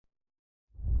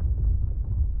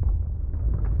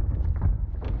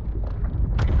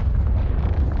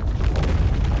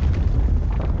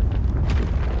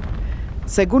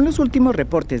Según los últimos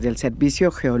reportes del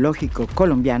Servicio Geológico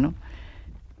Colombiano,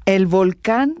 el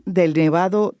volcán del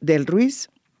Nevado del Ruiz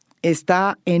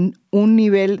está en un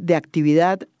nivel de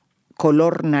actividad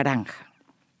color naranja.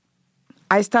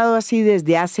 Ha estado así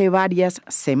desde hace varias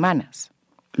semanas,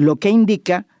 lo que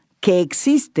indica que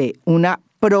existe una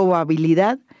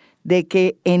probabilidad de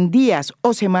que en días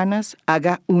o semanas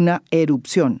haga una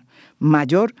erupción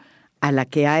mayor a la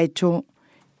que ha hecho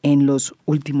en los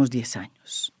últimos 10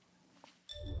 años.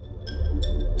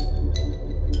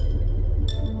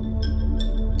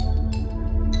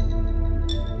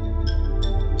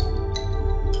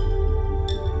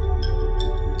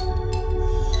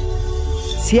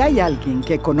 Si hay alguien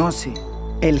que conoce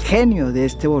el genio de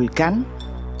este volcán,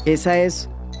 esa es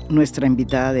nuestra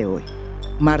invitada de hoy,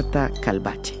 Marta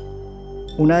Calvache,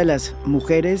 una de las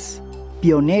mujeres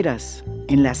pioneras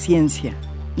en la ciencia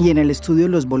y en el estudio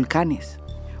de los volcanes,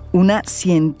 una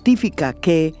científica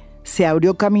que se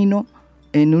abrió camino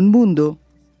en un mundo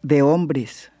de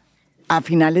hombres. A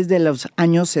finales de los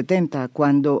años 70,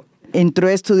 cuando entró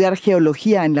a estudiar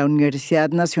geología en la Universidad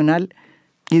Nacional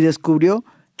y descubrió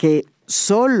que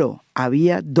solo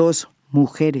había 2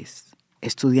 mujeres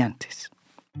estudiantes.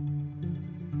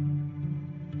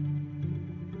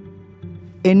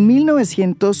 En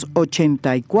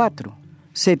 1984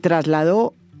 se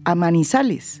trasladó a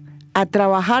Manizales a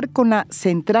trabajar con la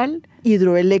Central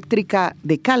Hidroeléctrica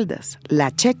de Caldas,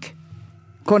 la CHEC,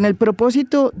 con el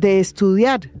propósito de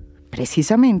estudiar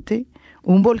precisamente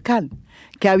un volcán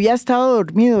que había estado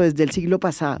dormido desde el siglo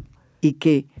pasado y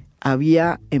que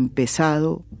había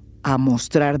empezado a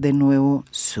mostrar de nuevo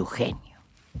su genio.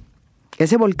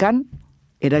 Ese volcán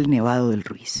era el Nevado del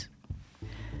Ruiz.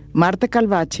 Marta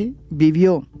Calvache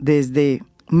vivió desde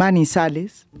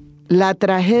Manizales la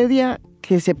tragedia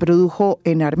que se produjo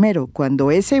en Armero cuando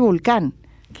ese volcán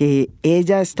que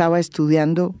ella estaba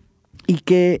estudiando y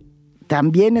que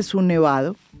también es un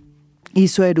nevado,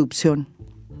 hizo erupción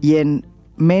y en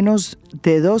menos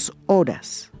de 2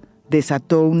 horas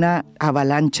desató una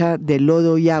avalancha de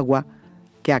lodo y agua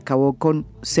que acabó con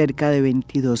cerca de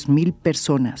 22,000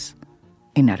 personas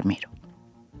en Armero.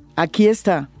 Aquí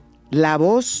está la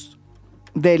voz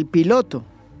del piloto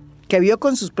que vio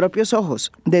con sus propios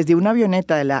ojos desde una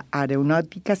avioneta de la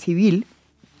Aeronáutica Civil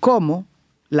cómo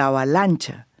la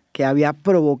avalancha que había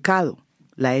provocado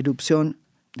la erupción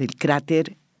del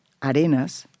cráter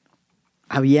Arenas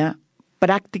había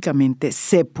prácticamente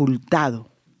sepultado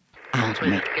a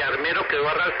Armero. Pues que Armero quedó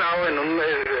arrasado en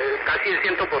casi el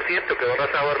 100% quedó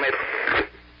arrasado Armero.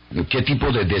 ¿Qué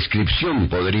tipo de descripción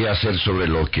podría hacer sobre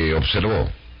lo que observó?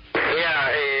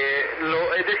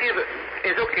 Es decir,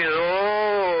 eso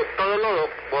quedó todo lodo,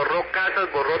 borró casas,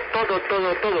 borró todo. Es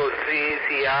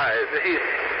decir,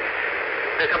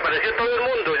 desapareció todo el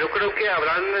mundo. Yo creo que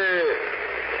habrán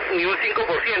ni un 5%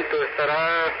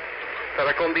 estará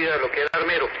con vida lo que era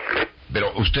Armero.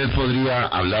 Pero usted podría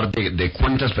hablar de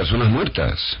cuántas personas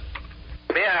muertas.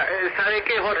 Vea, ¿sabe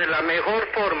qué, Jorge? La mejor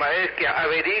forma es que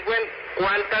averigüen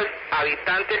cuántos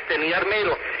habitantes tenía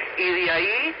Armero y de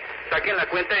ahí saquen la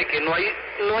cuenta de que no hay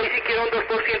siquiera un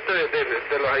 2% de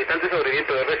los habitantes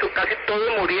sobrevivientes. De resto casi todos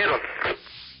murieron.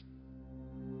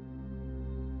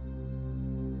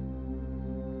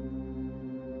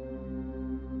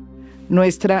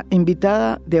 Nuestra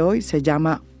invitada de hoy se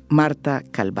llama Marta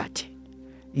Calvache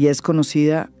y es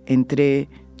conocida entre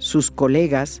sus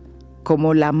colegas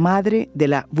como la madre de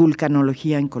la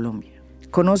vulcanología en Colombia.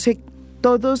 Conoce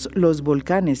todos los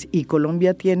volcanes y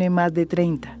Colombia tiene más de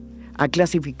 30. Ha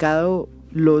clasificado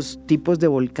los tipos de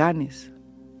volcanes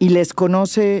y les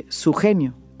conoce su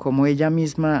genio, como ella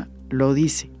misma lo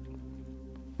dice.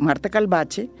 Marta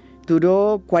Calvache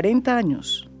duró 40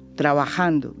 años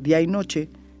trabajando día y noche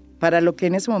para lo que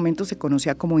en ese momento se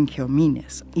conocía como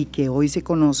Engeominas y que hoy se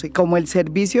conoce como el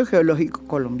Servicio Geológico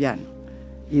Colombiano.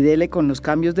 Y dele con los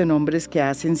cambios de nombres que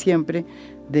hacen siempre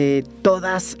de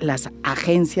todas las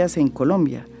agencias en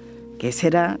Colombia, que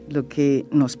será lo que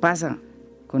nos pasa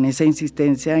con esa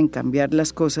insistencia en cambiar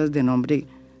las cosas de nombre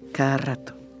cada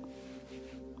rato.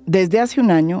 Desde hace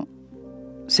un año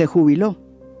se jubiló,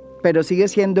 pero sigue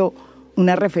siendo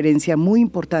una referencia muy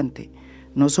importante,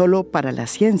 no solo para la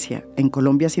ciencia en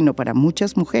Colombia, sino para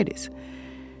muchas mujeres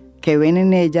que ven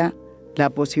en ella la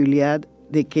posibilidad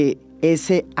de que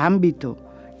ese ámbito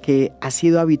que ha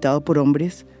sido habitado por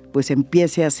hombres, pues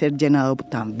empiece a ser llenado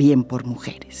también por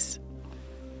mujeres.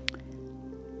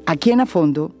 Aquí en A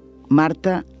Fondo,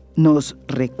 Marta nos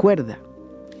recuerda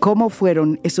cómo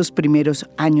fueron esos primeros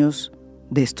años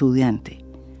de estudiante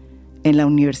en la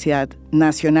Universidad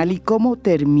Nacional y cómo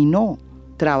terminó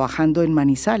trabajando en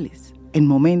Manizales, en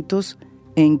momentos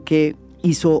en que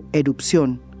hizo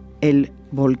erupción el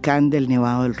volcán del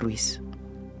Nevado del Ruiz,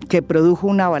 que produjo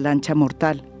una avalancha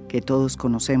mortal que todos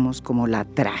conocemos como la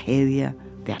tragedia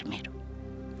de Armero.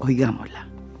 Oigámosla.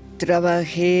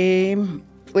 Trabajé,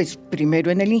 pues,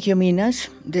 primero en el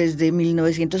Ingiominas desde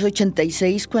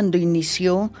 1986, cuando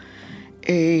inició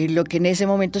lo que en ese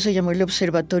momento se llamó el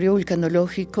Observatorio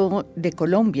Vulcanológico de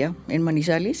Colombia, en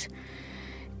Manizales.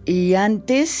 Y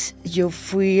antes yo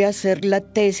fui a hacer la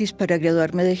tesis para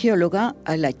graduarme de geóloga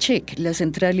a la CHEC, la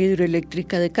Central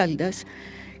Hidroeléctrica de Caldas,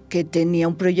 que tenía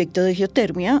un proyecto de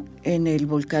geotermia en el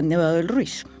volcán Nevado del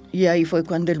Ruiz. Y ahí fue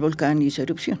cuando el volcán hizo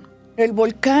erupción. El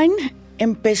volcán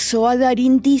empezó a dar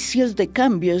indicios de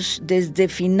cambios desde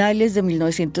finales de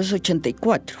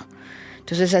 1984.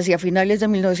 Entonces, hacia finales de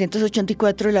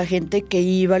 1984, la gente que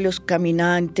iba, los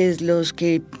caminantes, los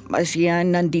que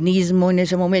hacían andinismo en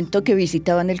ese momento, que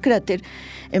visitaban el cráter,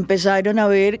 empezaron a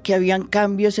ver que habían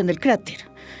cambios en el cráter,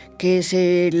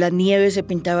 que la nieve se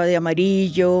pintaba de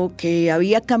amarillo, que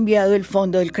había cambiado el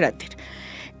fondo del cráter.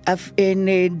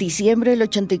 En diciembre del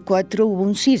 84 hubo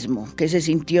un sismo que se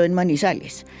sintió en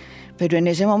Manizales. Pero en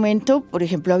ese momento, por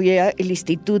ejemplo, había el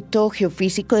Instituto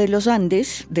Geofísico de los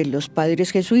Andes, de los padres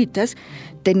jesuitas,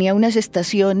 tenía unas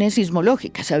estaciones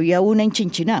sismológicas. Había una en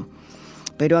Chinchiná,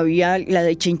 pero había la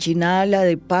de Chinchiná, la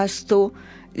de Pasto,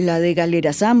 la de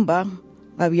Galerazamba,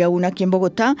 había una aquí en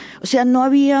Bogotá. O sea, no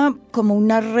había como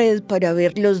una red para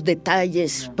ver los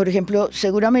detalles. Por ejemplo,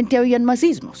 seguramente habían más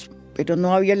sismos, pero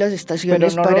no había las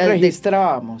estaciones pero no para... lo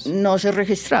registrábamos. No se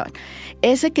registraban.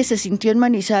 Ese que se sintió en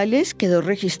Manizales quedó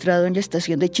registrado en la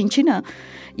estación de Chinchiná,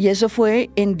 y eso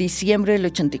fue en diciembre del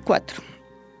 84.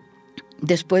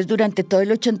 Después, durante todo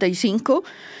el 85,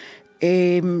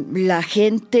 la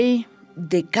gente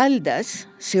de Caldas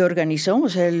se organizó, o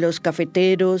sea, los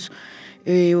cafeteros,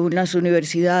 unas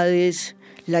universidades,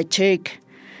 la CHEC.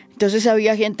 Entonces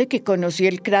había gente que conocía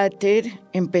el cráter,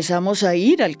 empezamos a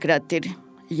ir al cráter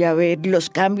y a ver los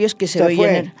cambios que se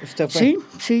veían. ¿Usted fue?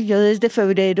 Sí, yo desde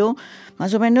febrero,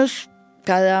 más o menos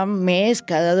cada mes,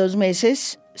 cada 2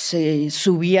 meses, se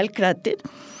subía al cráter.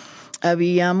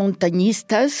 Había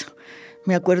montañistas,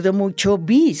 me acuerdo mucho,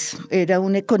 Bis, era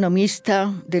un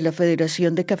economista de la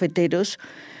Federación de Cafeteros,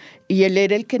 y él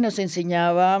era el que nos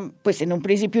enseñaba. Pues en un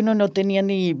principio uno no tenía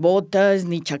ni botas,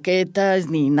 ni chaquetas,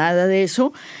 ni nada de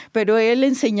eso, pero él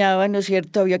enseñaba, ¿no es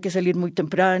cierto? Había que salir muy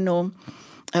temprano,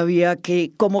 había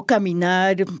cómo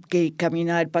caminar,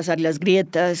 pasar las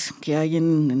grietas que hay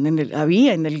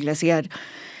había en el glaciar.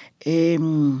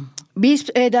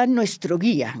 Bis era nuestro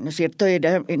guía, ¿no es cierto?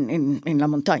 Era en la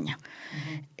montaña.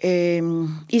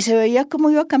 Y se veía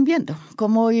cómo iba cambiando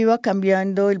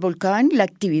el volcán, la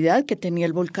actividad que tenía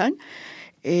el volcán.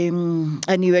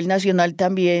 A nivel nacional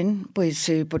también,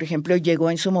 pues, por ejemplo,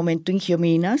 llegó en su momento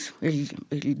Ingiominas, el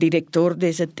director de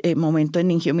ese momento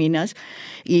en Ingiominas,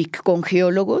 y con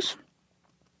geólogos.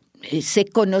 Se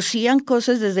conocían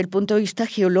cosas desde el punto de vista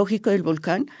geológico del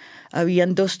volcán.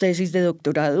 Habían 2 tesis de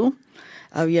doctorado,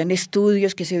 habían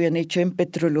estudios que se habían hecho en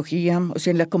petrología, o sea,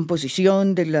 en la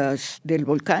composición del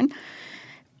volcán.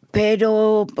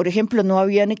 Pero, por ejemplo, no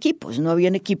habían equipos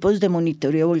de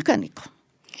monitoreo volcánico.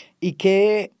 ¿Y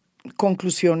qué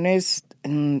conclusiones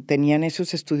tenían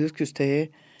esos estudios que usted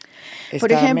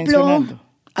estaba mencionando?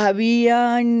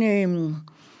 Había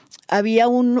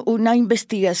una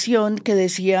investigación que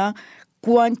decía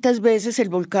cuántas veces el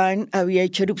volcán había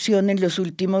hecho erupción en los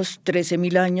últimos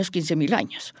 13.000 años, 15.000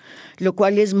 años, lo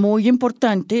cual es muy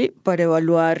importante para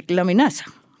evaluar la amenaza,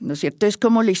 ¿no es cierto? Es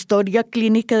como la historia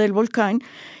clínica del volcán,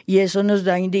 y eso nos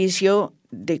da indicio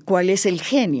de cuál es el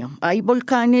genio. Hay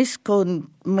volcanes con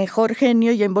mejor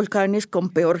genio y hay volcanes con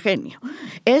peor genio.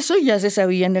 Eso ya se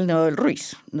sabía en el Nevado del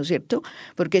Ruiz, ¿no es cierto?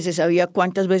 Porque se sabía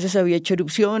cuántas veces había hecho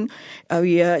erupción,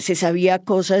 se sabía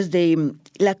cosas de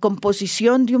la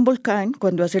composición de un volcán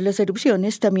cuando hace las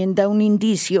erupciones. También da un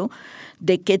indicio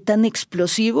de qué tan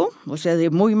explosivo, o sea, de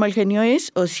muy mal genio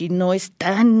es, o si no es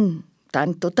tanto.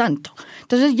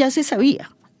 Entonces ya se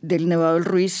sabía del Nevado del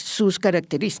Ruiz sus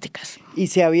características. Y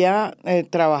se había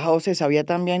trabajado, se sabía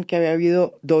también que había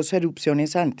habido 2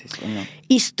 erupciones antes, ¿o no?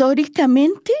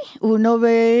 Históricamente uno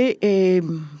ve,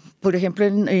 por ejemplo,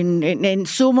 en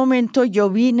su momento yo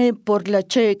vine por la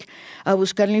CHEC a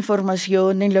buscar la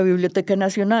información en la Biblioteca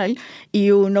Nacional,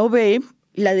 y uno ve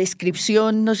la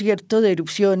descripción, ¿no es cierto?, de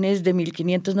erupciones de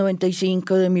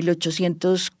 1595, de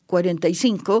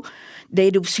 1845, de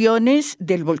erupciones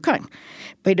del volcán.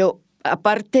 Pero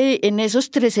aparte, en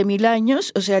esos 13.000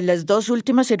 años, o sea, las 2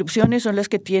 últimas erupciones son las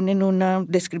que tienen una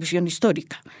descripción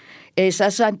histórica.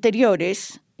 Esas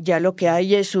anteriores, ya lo que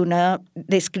hay es una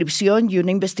descripción y una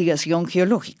investigación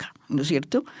geológica, ¿no es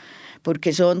cierto?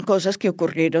 porque son cosas que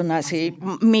ocurrieron hace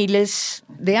miles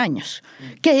de años,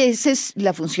 que esa es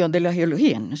la función de la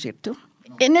geología, ¿no es cierto?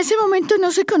 En ese momento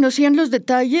no se conocían los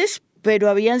detalles, pero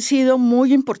habían sido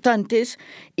muy importantes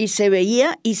y se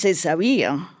veía y se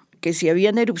sabía que si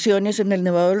habían erupciones en el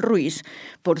Nevado del Ruiz,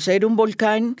 por ser un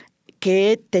volcán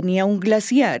que tenía un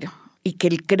glaciar y que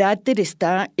el cráter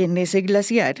está en ese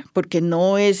glaciar, porque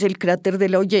no es el cráter de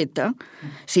la Olleta,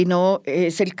 sino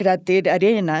es el cráter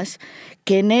Arenas,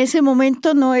 que en ese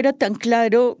momento no era tan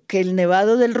claro que el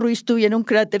Nevado del Ruiz tuviera un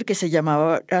cráter que se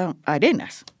llamaba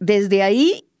Arenas. Desde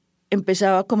ahí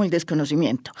empezaba como el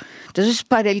desconocimiento. Entonces,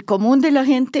 para el común de la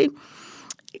gente,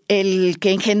 el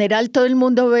que en general todo el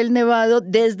mundo ve el nevado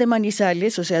desde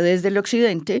Manizales, o sea, desde el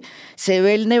occidente, se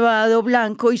ve el nevado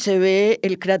blanco y se ve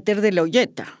el cráter de la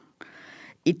Olleta.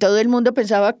 Y todo el mundo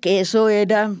pensaba que eso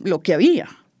era lo que había.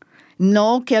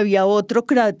 No que había otro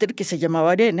cráter que se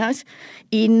llamaba Arenas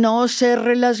y no se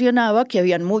relacionaba que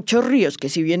habían muchos ríos, que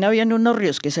si bien habían unos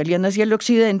ríos que salían hacia el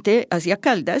occidente, hacia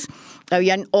Caldas,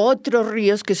 habían otros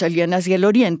ríos que salían hacia el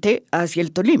oriente, hacia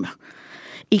el Tolima.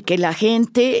 Y que la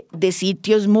gente de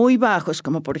sitios muy bajos,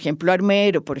 como por ejemplo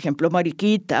Armero, por ejemplo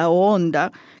Mariquita o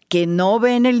Honda, que no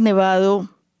ven el nevado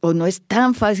o no es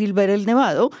tan fácil ver el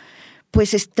nevado,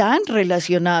 pues están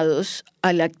relacionados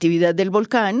a la actividad del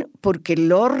volcán porque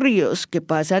los ríos que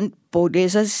pasan por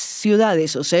esas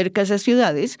ciudades o cerca de esas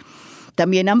ciudades,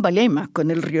 también Ambalema con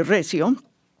el río Recio,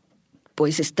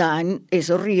 pues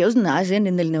esos ríos nacen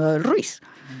en el Nevado del Ruiz.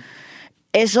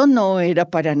 Eso no era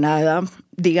para nada,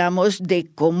 digamos, de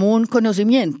común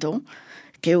conocimiento,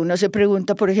 que uno se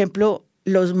pregunta, por ejemplo,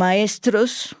 los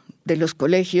maestros de los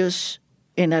colegios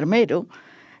en Armero,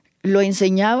 ¿lo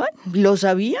enseñaban? ¿Lo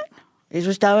sabían? Eso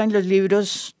estaba en los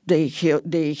libros de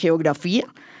geografía.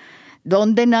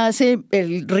 ¿Dónde nace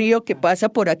el río que pasa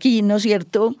por aquí, no es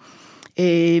cierto?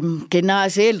 Que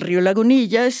nace el río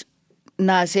Lagunillas,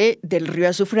 nace del río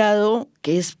Azufrado,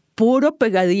 que es puro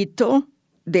pegadito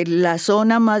de la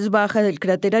zona más baja del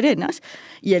cráter Arenas,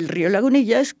 y el río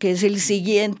Lagunillas, que es el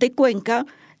siguiente cuenca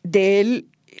del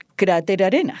cráter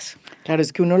Arenas. Claro,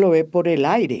 es que uno lo ve por el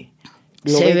aire.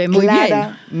 Se ve muy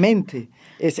claramente. Bien.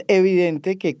 Es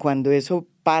evidente que cuando eso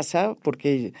pasa,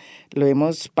 porque lo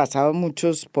hemos pasado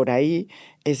muchos por ahí,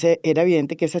 era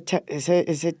evidente que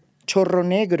ese chorro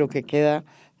negro que queda,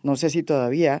 no sé si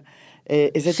todavía,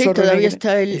 ese sí, chorro todavía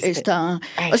negro, está.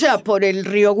 O sea, por el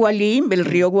río Gualí,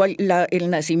 el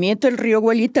nacimiento del río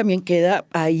Gualí también queda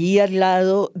ahí al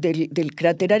lado del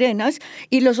cráter Arenas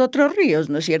y los otros ríos,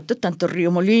 ¿no es cierto? Tanto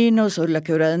río Molinos o la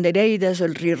Quebrada de Nereidas o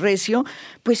el río Recio,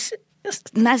 pues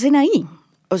nacen ahí.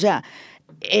 O sea,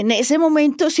 en ese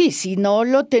momento sí, si no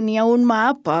lo tenía un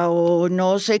mapa o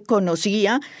no se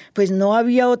conocía, pues no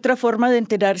había otra forma de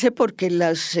enterarse porque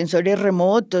los sensores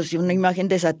remotos y una imagen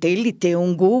de satélite,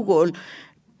 un Google,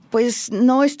 pues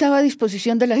no estaba a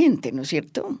disposición de la gente, ¿no es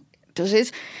cierto?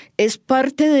 Entonces, es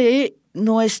parte de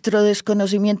nuestro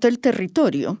desconocimiento del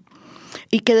territorio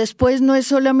y que después no es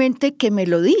solamente que me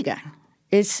lo digan,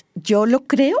 es yo lo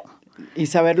creo. Y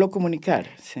saberlo comunicar,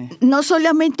 sí. No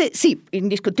solamente, sí,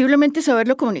 indiscutiblemente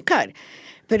saberlo comunicar,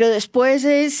 pero después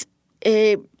es,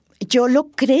 yo lo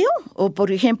creo, o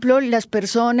por ejemplo, las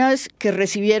personas que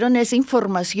recibieron esa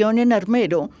información en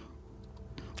Armero,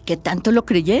 que tanto lo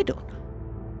creyeron.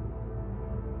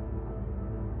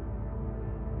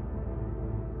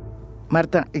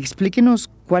 Marta, explíquenos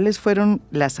cuáles fueron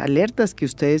las alertas que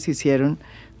ustedes hicieron,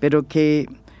 pero que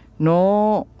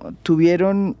no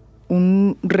tuvieron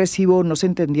un recibo, no se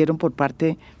entendieron por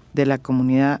parte de la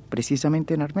comunidad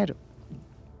precisamente en Armero.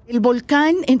 El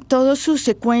volcán en toda su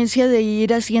secuencia de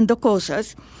ir haciendo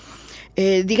cosas,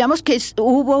 digamos que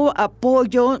hubo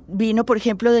apoyo, vino por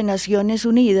ejemplo de Naciones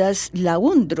Unidas, la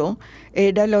UNDRO,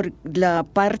 era la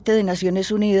parte de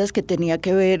Naciones Unidas que tenía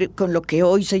que ver con lo que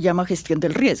hoy se llama gestión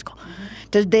del riesgo.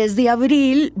 Entonces desde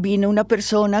abril vino una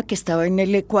persona que estaba en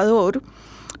el Ecuador,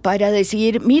 para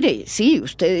decir, mire, sí,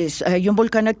 ustedes, hay un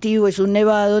volcán activo, es un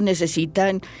nevado,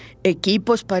 necesitan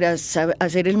equipos para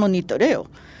hacer el monitoreo.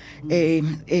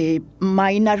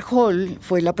 Maynard Hall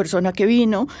fue la persona que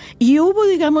vino y hubo,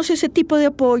 digamos, ese tipo de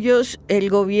apoyos.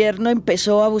 El gobierno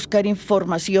empezó a buscar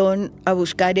información, a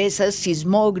buscar esos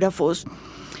sismógrafos.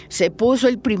 Se puso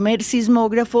el primer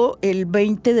sismógrafo el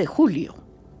 20 de julio.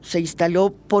 Se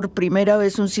instaló por primera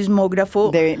vez un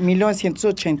sismógrafo. De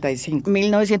 1985.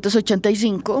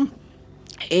 1985.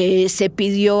 Se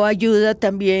pidió ayuda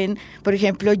también, por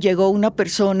ejemplo, llegó una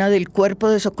persona del Cuerpo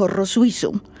de Socorro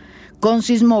Suizo con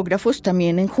sismógrafos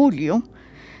también en julio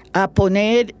a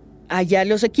poner allá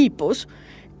los equipos.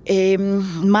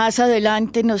 Más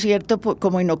adelante, ¿no es cierto?,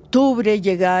 como en octubre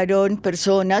llegaron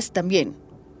personas también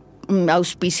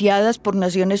auspiciadas por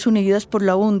Naciones Unidas, por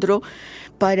la UNDRO,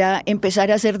 para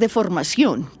empezar a hacer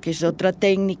deformación, que es otra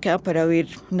técnica para ver,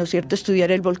 ¿no es cierto?,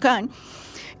 estudiar el volcán.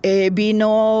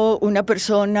 Vino una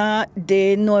persona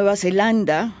de Nueva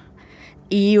Zelanda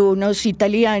y unos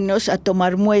italianos a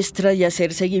tomar muestras y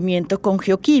hacer seguimiento con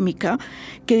geoquímica,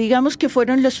 que digamos que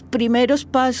fueron los primeros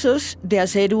pasos de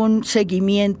hacer un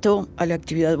seguimiento a la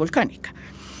actividad volcánica.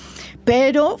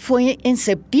 Pero fue en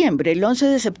septiembre, el 11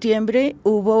 de septiembre,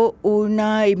 hubo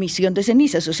una emisión de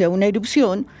cenizas, o sea, una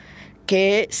erupción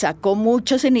que sacó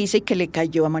mucha ceniza y que le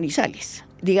cayó a Manizales.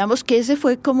 Digamos que ese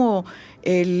fue como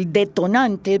el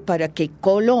detonante para que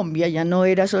Colombia, ya no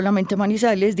era solamente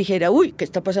Manizales, dijera, uy, ¿qué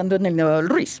está pasando en el Nevado del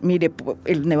Ruiz? Mire,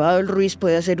 el Nevado del Ruiz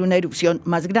puede hacer una erupción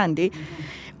más grande,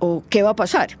 o ¿qué va a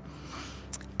pasar?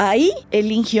 Ahí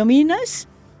el Ingiominas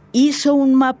hizo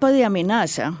un mapa de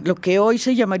amenaza, lo que hoy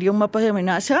se llamaría un mapa de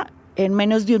amenaza, en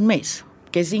menos de un mes,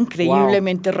 que es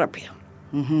increíblemente rápido.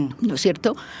 ¿No es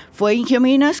cierto? Fue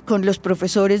Ingiominas con los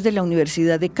profesores de la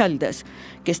Universidad de Caldas,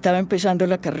 que estaba empezando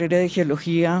la carrera de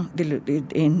geología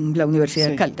en la Universidad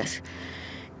de Caldas.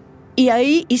 Y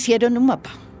ahí hicieron un mapa.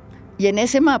 Y en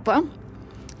ese mapa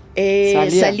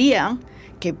salía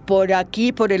que por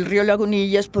aquí, por el río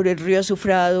Lagunillas, por el río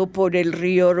Azufrado, por el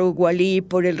río Urugualí,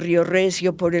 por el río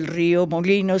Recio, por el río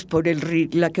Molinos, por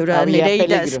la quebrada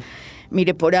Nereidas.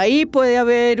 Mire, por ahí puede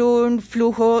haber un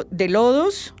flujo de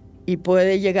lodos y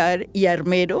puede llegar, y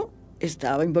Armero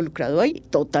estaba involucrado ahí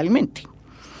totalmente.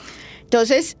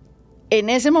 Entonces, en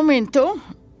ese momento,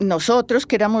 nosotros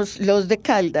que éramos los de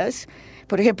Caldas,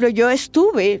 por ejemplo, yo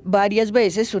estuve varias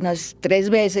veces, unas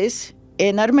 3 veces,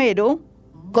 en Armero,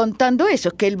 contando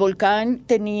eso, que el volcán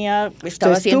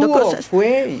estaba haciendo cosas.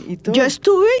 Fue y todo. Yo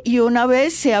estuve y una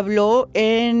vez se habló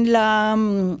en la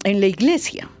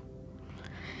iglesia.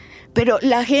 Pero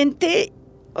la gente,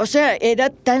 o sea, era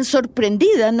tan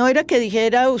sorprendida, no era que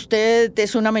dijera usted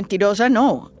es una mentirosa,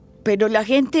 no, pero la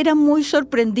gente era muy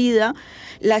sorprendida,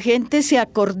 la gente se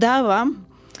acordaba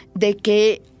de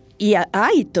que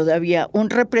hay todavía un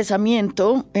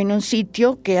represamiento en un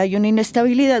sitio que hay una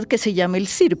inestabilidad que se llama el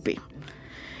Sirpe.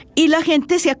 Y la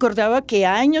gente se acordaba que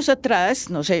años atrás,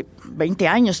 no sé, 20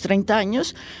 años, 30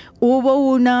 años,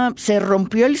 se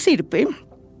rompió el Sirpe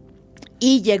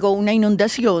y llegó una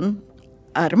inundación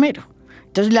a Armero.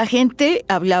 Entonces la gente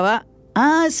hablaba,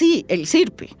 sí, el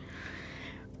Sirpe.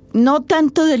 No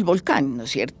tanto del volcán, ¿no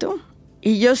es cierto?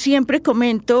 Y yo siempre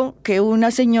comento que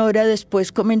una señora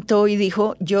después comentó y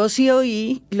dijo, yo sí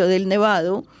oí lo del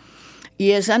Nevado,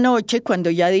 y esa noche, cuando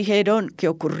ya dijeron que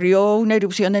ocurrió una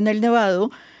erupción en el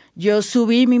Nevado, yo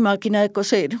subí mi máquina de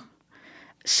coser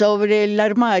sobre el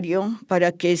armario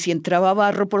para que si entraba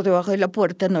barro por debajo de la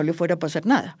puerta no le fuera a pasar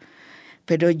nada.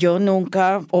 Pero yo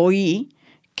nunca oí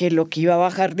que lo que iba a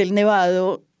bajar del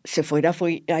Nevado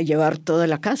fue a llevar toda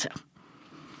la casa.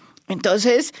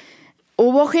 Entonces,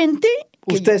 hubo gente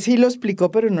que... Usted sí lo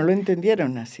explicó, pero no lo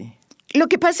entendieron así. Lo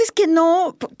que pasa es que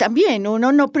también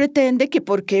uno no pretende que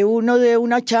porque uno dé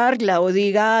una charla o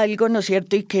diga algo, ¿no es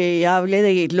cierto?, y que hable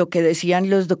de lo que decían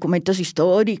los documentos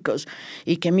históricos,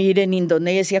 y que miren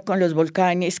Indonesia con los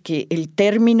volcanes, que el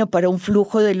término para un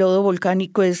flujo de lodo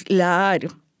volcánico es lahar,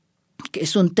 que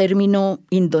es un término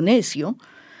indonesio,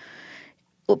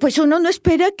 pues uno no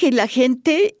espera que la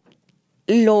gente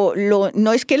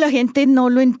no es que la gente no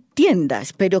lo entienda,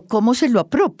 pero cómo se lo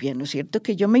apropia, ¿no es cierto?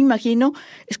 Que yo me imagino,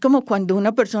 es como cuando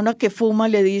una persona que fuma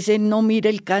le dice, no, mire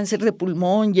el cáncer de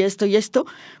pulmón y esto,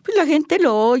 pues la gente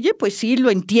lo oye, pues sí, lo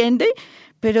entiende,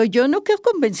 pero yo no quedo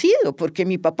convencido, porque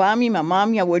mi papá, mi mamá,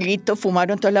 mi abuelito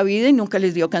fumaron toda la vida y nunca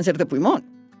les dio cáncer de pulmón.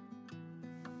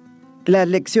 Las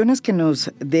lecciones que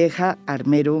nos deja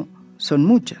Armero son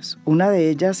muchas. Una de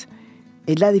ellas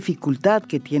es la dificultad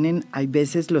que tienen hay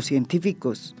veces los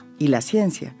científicos y la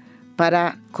ciencia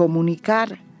para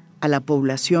comunicar a la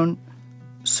población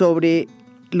sobre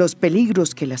los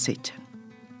peligros que la acechan.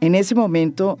 En ese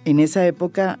momento, en esa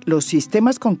época, los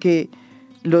sistemas con que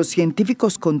los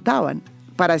científicos contaban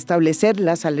para establecer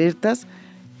las alertas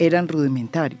eran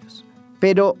rudimentarios.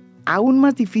 Pero aún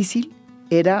más difícil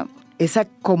era esa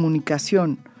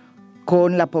comunicación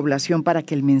con la población para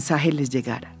que el mensaje les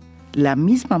llegara. La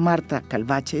misma Marta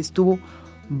Calvache estuvo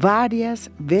varias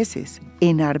veces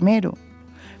en Armero,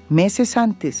 meses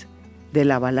antes de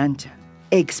la avalancha,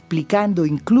 explicando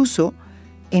incluso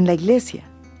en la iglesia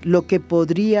lo que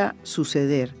podría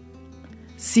suceder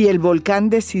si el volcán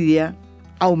decidía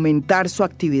aumentar su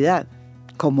actividad,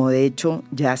 como de hecho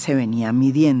ya se venía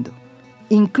midiendo.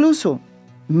 Incluso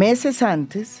meses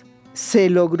antes se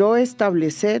logró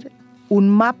establecer un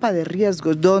mapa de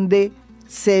riesgos donde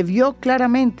se vio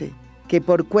claramente que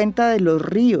por cuenta de los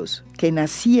ríos que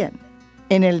nacían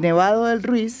En el Nevado del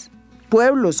Ruiz,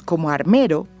 pueblos como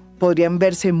Armero podrían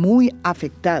verse muy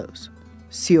afectados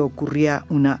si ocurría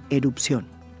una erupción.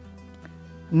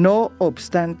 No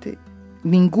obstante,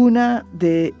 ninguna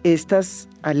de estas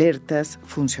alertas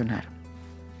funcionaron.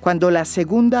 Cuando la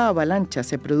segunda avalancha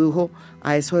se produjo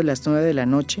a eso de las 9 de la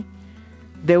noche,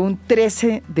 de un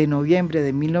 13 de noviembre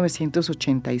de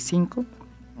 1985,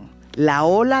 la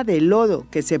ola de lodo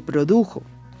que se produjo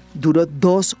duró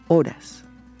 2 horas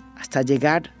hasta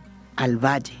llegar al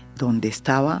valle donde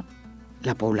estaba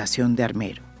la población de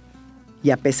Armero.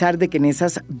 Y a pesar de que en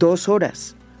esas 2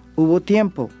 horas hubo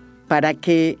tiempo para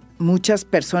que muchas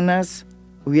personas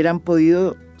hubieran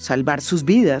podido salvar sus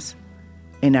vidas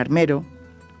en Armero,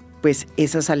 pues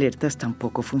esas alertas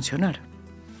tampoco funcionaron.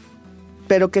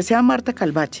 Pero que sea Marta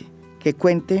Calvache que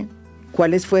cuente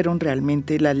cuáles fueron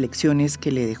realmente las lecciones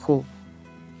que le dejó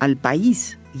al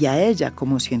país y a ella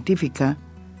como científica,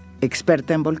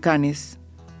 experta en volcanes,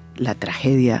 la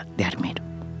tragedia de Armero.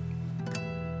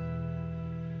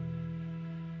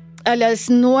 A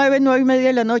las 9:30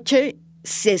 de la noche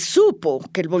se supo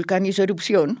que el volcán hizo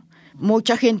erupción.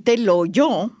 Mucha gente lo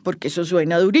oyó, porque eso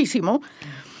suena durísimo,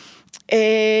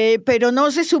 pero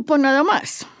no se supo nada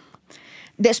más.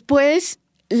 Después,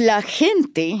 la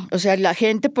gente,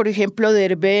 por ejemplo, de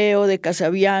Herbeo, de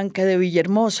Casabianca, de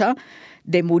Villahermosa,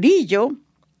 de Murillo,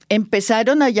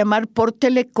 empezaron a llamar por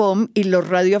telecom y los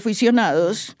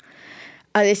radioaficionados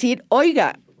a decir,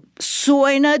 oiga,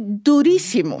 suena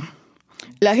durísimo.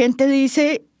 La gente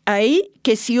dice ahí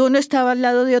que si uno estaba al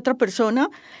lado de otra persona,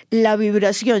 la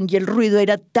vibración y el ruido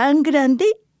era tan grande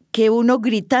que uno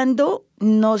gritando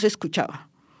no se escuchaba.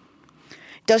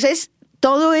 Entonces,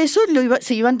 todo eso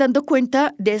se iban dando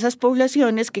cuenta de esas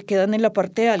poblaciones que quedan en la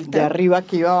parte alta. De arriba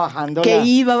que iba bajando.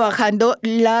 Iba bajando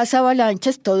las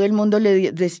avalanchas, todo el mundo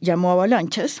le llamó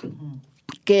avalanchas,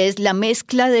 que es la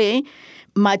mezcla de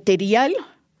material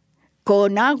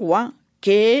con agua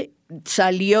que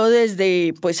salió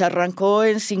pues arrancó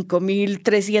en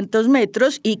 5.300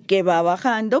 metros y que va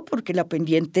bajando porque la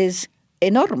pendiente es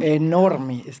enorme.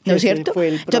 Enorme, es que ¿no es cierto? Fue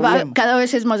el problema. Entonces cada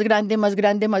vez es más grande, más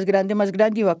grande, más grande, más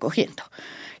grande y va cogiendo.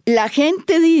 La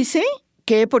gente dice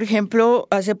que, por ejemplo,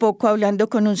 hace poco hablando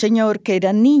con un señor que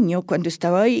era niño cuando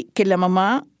estaba ahí, que la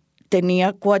mamá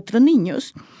tenía 4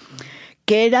 niños,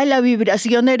 que la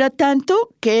vibración era tanto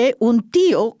que un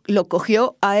tío lo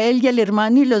cogió a él y al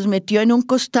hermano y los metió en un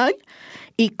costal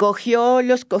y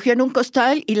los cogió en un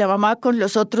costal y la mamá con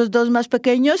los otros 2 más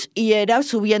pequeños y era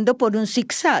subiendo por un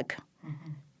zigzag,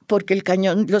 porque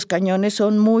los cañones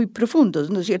son muy profundos,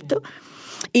 ¿no es cierto?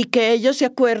 Y que ellos se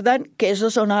acuerdan que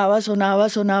eso sonaba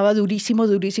durísimo,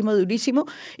 durísimo, durísimo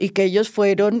y que ellos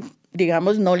fueron,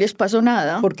 digamos, no les pasó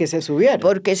nada. Porque se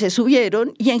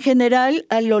subieron. Y en general,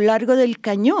 a lo largo del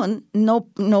cañón no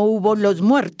hubo los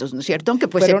muertos, ¿no es cierto? Aunque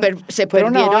pues se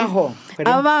perdieron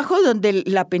abajo, donde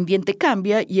la pendiente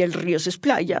cambia y el río se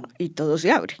explaya y todo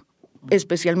se abre,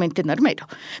 especialmente en Armero.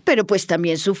 Pero pues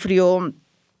también sufrió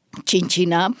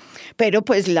Chinchiná, pero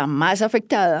pues la más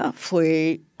afectada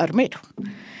fue Armero.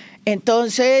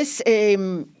 Entonces,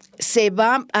 se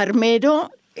va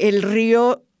Armero, el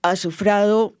río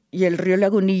Azufrado y el río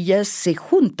Lagunillas se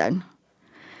juntan.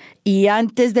 Y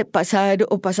antes de pasar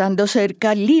o pasando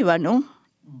cerca al Líbano,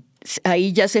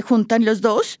 ahí ya se juntan los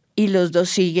dos y los dos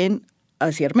siguen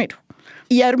hacia Armero.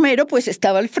 Y Armero pues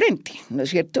estaba al frente, ¿no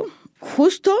es cierto?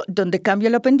 Justo donde cambia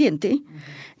la pendiente.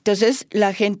 Entonces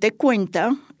la gente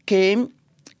cuenta que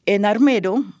en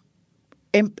Armero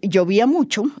llovía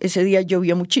mucho, ese día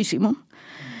llovía muchísimo.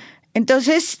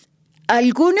 Entonces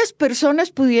algunas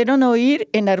personas pudieron oír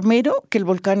en Armero que el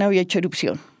volcán había hecho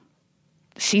erupción.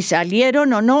 Si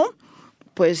salieron o no,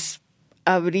 pues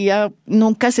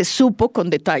nunca se supo con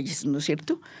detalles, ¿no es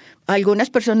cierto? Algunas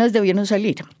personas debieron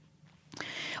salir.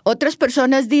 Otras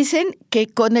personas dicen que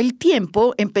con el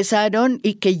tiempo empezaron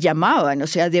y que llamaban, o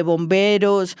sea, de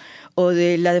bomberos o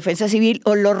de la defensa civil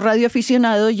o los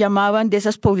radioaficionados llamaban de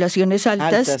esas poblaciones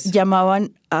altas.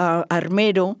 Llamaban a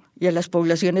Armero y a las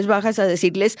poblaciones bajas a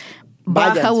decirles,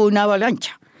 baja una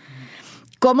avalancha.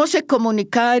 ¿Cómo se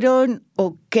comunicaron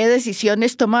o qué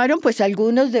decisiones tomaron? Pues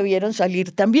algunos debieron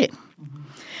salir también.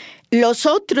 Los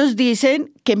otros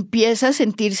dicen que empieza a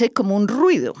sentirse como un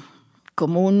ruido,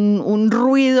 como un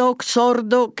ruido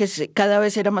sordo que cada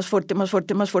vez era más fuerte, más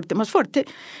fuerte, más fuerte, más fuerte,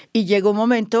 y llegó un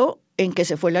momento en que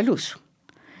se fue la luz.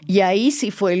 Y ahí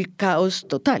sí fue el caos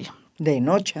total. De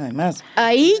noche, además.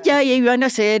 Ahí ya iban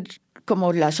a ser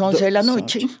como las 11 de la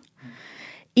noche.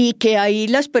 Y que ahí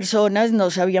las personas no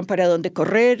sabían para dónde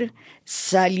correr,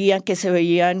 salían que se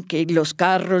veían que los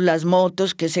carros, las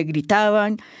motos que se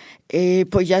gritaban,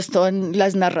 pues ya están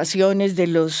las narraciones de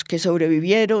los que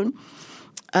sobrevivieron.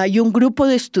 hay un grupo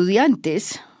de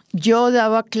estudiantes. Yo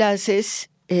daba clases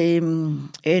en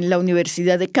la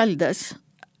Universidad de Caldas,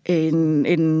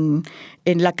 en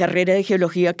la carrera de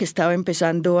geología que estaba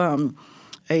empezando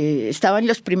estaba en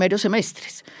los primeros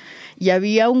semestres. Y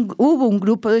hubo un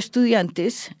grupo de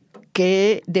estudiantes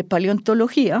de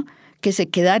paleontología que se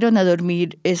quedaron a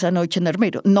dormir esa noche en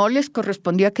Armero. No les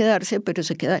correspondía quedarse, pero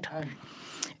se quedaron.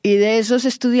 Y de esos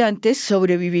estudiantes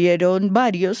sobrevivieron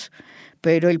varios,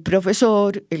 pero el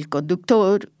profesor, el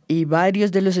conductor y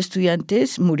varios de los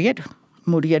estudiantes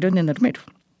murieron en Armero.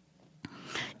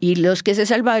 Y los que se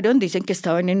salvaron dicen que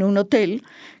estaban en un hotel,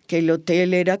 que el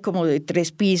hotel era como de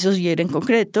 3 pisos y era en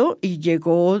concreto, y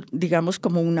llegó, digamos,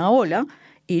 como una ola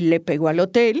y le pegó al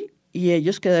hotel y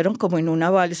ellos quedaron como en una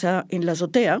balsa en la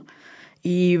azotea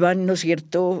y iban, ¿no es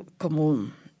cierto?, como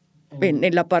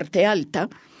en la parte alta,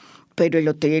 pero el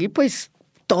hotel, pues,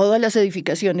 todas las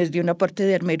edificaciones de una parte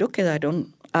de Armero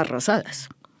quedaron arrasadas,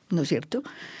 ¿no es cierto?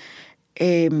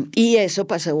 Y eso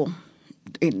pasó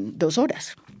en 2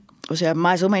 horas. O sea,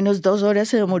 más o menos 2 horas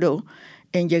se demoró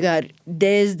en llegar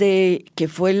desde que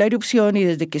fue la erupción y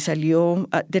desde que salió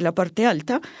de la parte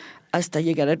alta hasta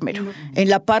llegar a Armero. En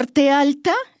la parte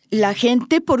alta, la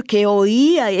gente, porque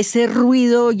oía ese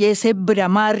ruido y ese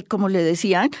bramar, como le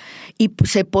decían, y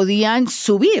se podían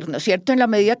subir, ¿no es cierto? En la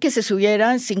medida que se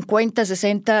subieran 50,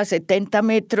 60, 70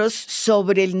 metros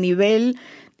sobre el nivel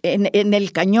en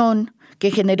el cañón,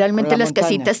 que generalmente las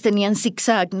casitas tenían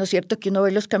zigzag, ¿no es cierto?, que uno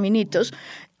ve los caminitos,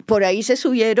 por ahí se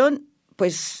subieron,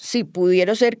 pues sí,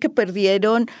 pudieron ser que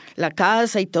perdieron la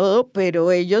casa y todo,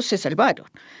 pero ellos se salvaron.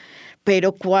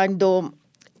 Pero cuando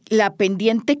la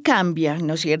pendiente cambia,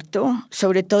 ¿no es cierto?,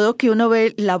 sobre todo que uno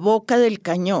ve la boca del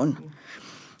cañón,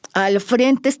 al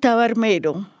frente estaba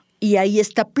Armero y ahí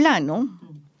está plano,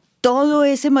 todo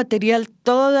ese material,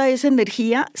 toda esa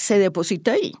energía se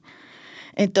deposita ahí.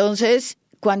 Entonces,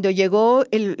 cuando llegó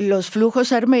los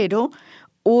flujos a Armero,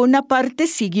 una parte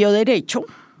siguió derecho,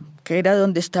 que era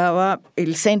donde estaba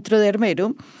el centro de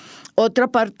Armero, otra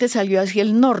parte salió hacia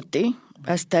el norte,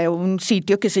 hasta un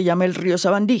sitio que se llama el río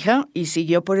Sabandija, y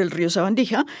siguió por el río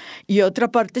Sabandija, y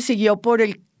otra parte siguió por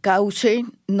el cauce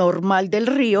normal del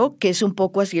río, que es un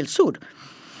poco hacia el sur,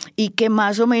 y que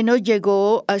más o menos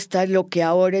llegó hasta lo que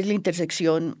ahora es la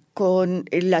intersección con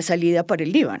la salida para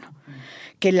el Líbano.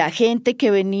 Que la gente que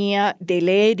venía de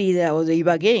Lérida o de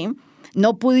Ibagué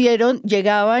no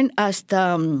llegaban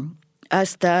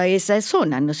hasta esa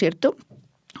zona, ¿no es cierto?,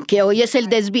 que hoy es el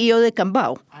desvío de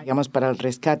Cambao. Digamos, para el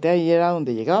rescate ahí era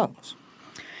donde llegábamos.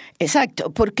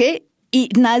 Exacto, y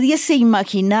nadie se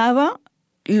imaginaba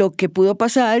lo que pudo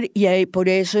pasar, y ahí por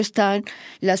eso están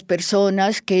las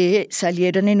personas que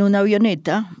salieron en una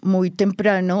avioneta muy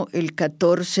temprano, el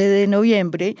 14 de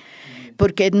noviembre,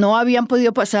 porque no habían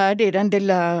podido pasar, eran de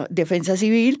la Defensa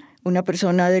Civil, una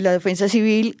persona de la Defensa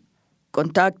Civil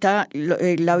contacta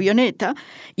la avioneta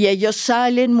y ellos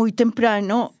salen muy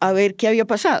temprano a ver qué había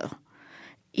pasado.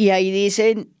 Y ahí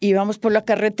dicen, íbamos por la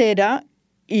carretera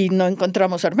y no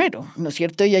encontramos Armero, ¿no es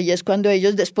cierto? Y ahí es cuando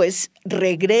ellos después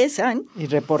regresan y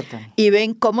reportan. Y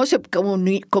ven cómo se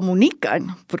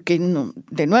comunican, porque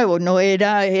de nuevo, no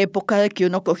era época de que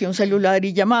uno cogía un celular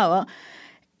y llamaba.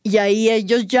 Y ahí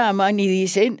ellos llaman y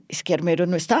dicen, es que Armero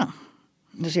no está,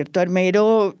 ¿no es cierto?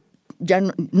 Armero ya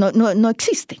no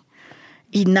existe.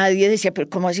 Y nadie decía, pero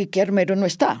 ¿cómo así que Armero no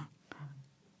está?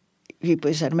 Y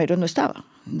pues Armero no estaba,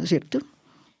 ¿no es cierto?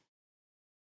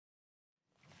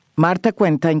 Marta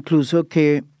cuenta incluso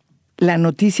que la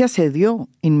noticia se dio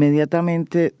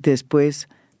inmediatamente después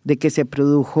de que se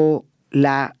produjo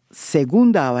la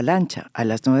segunda avalancha a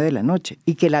las 9 de la noche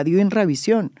y que la dio en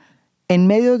Enravisión, en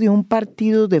medio de un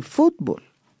partido de fútbol,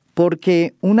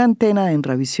 porque una antena de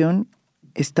Enravisión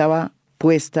estaba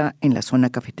puesta en la zona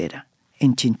cafetera,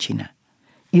 en Chinchina,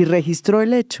 y registró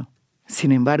el hecho.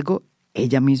 Sin embargo,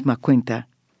 ella misma cuenta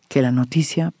que la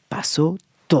noticia pasó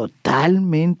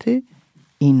totalmente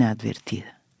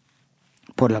inadvertida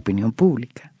por la opinión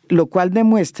pública, lo cual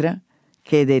demuestra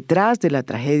que detrás de la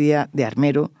tragedia de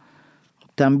Armero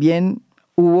también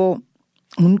hubo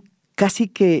un casi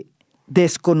que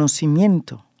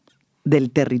desconocimiento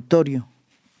del territorio,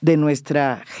 de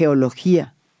nuestra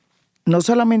geología, no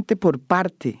solamente por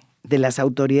parte de las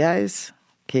autoridades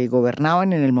que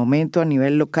gobernaban en el momento a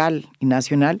nivel local y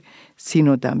nacional,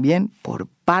 sino también por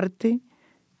parte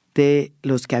de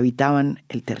los que habitaban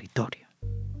el territorio.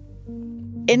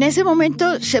 En ese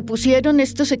momento se pusieron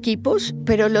estos equipos,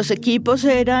 pero los equipos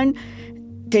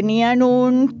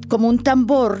tenían como un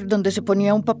tambor donde se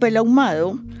ponía un papel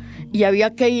ahumado y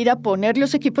había que ir a poner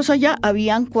los equipos allá.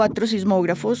 Habían 4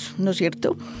 sismógrafos, ¿no es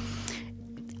cierto?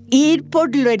 Ir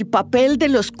por el papel de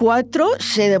los 4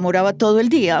 se demoraba todo el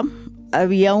día.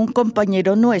 Había un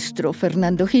compañero nuestro,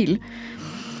 Fernando Gil.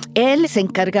 Él se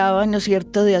encargaba, ¿no es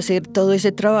cierto?, de hacer todo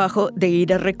ese trabajo, de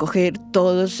ir a recoger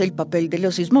todo el papel de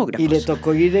los sismógrafos. ¿Y le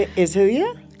tocó ir ese día?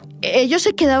 Ellos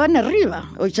se quedaban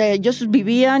arriba, o sea, ellos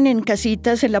vivían en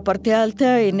casitas en la parte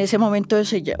alta. En ese momento,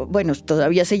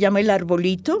 todavía se llama el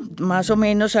Arbolito, más o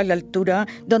menos a la altura,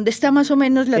 donde está más o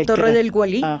menos la Torre del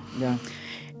Gualí. Ah, ya.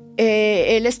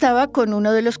 Él estaba con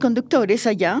uno de los conductores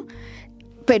allá,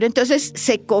 pero entonces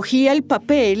se cogía el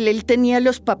papel, él tenía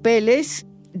los papeles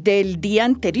del día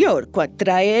anterior,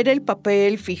 traer el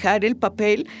papel, fijar el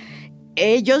papel.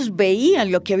 Ellos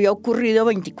veían lo que había ocurrido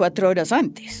 24 horas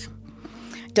antes.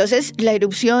 Entonces, la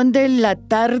erupción de la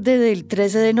tarde del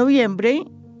 13 de noviembre,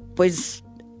 pues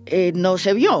no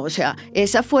se vio. O sea,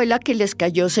 esa fue la que les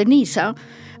cayó ceniza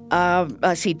a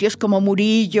sitios como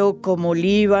Murillo, como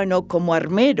Líbano, como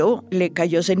Armero. Le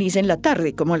cayó ceniza en la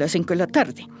tarde, como a las 5 de la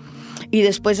tarde. Y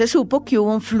después se supo que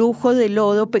hubo un flujo de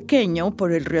lodo pequeño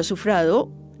por el río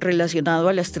Azufrado relacionado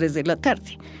a las 3 de la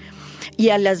tarde. Y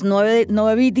a las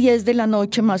 9:10 de la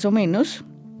noche, más o menos,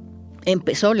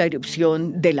 empezó la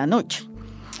erupción de la noche.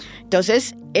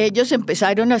 Entonces, ellos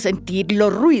empezaron a sentir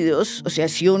los ruidos. O sea,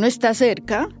 si uno está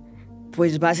cerca,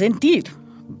 pues va a sentir.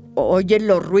 Oyen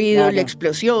los ruidos, claro, la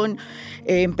explosión,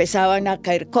 empezaban a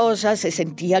caer cosas, se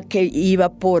sentía que iba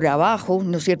por abajo,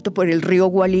 ¿no es cierto?, por el río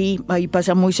Gualí, ahí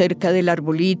pasa muy cerca del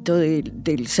Arbolito,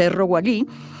 del Cerro Gualí.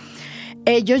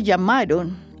 Ellos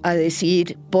llamaron a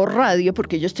decir por radio,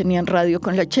 porque ellos tenían radio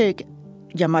con la CHEC,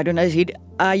 llamaron a decir,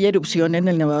 hay erupción en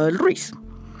el Nevado del Ruiz.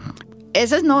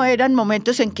 Esos no eran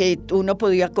momentos en que uno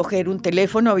podía coger un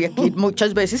teléfono, había que ir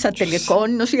muchas veces a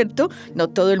Telecom, ¿no es cierto? No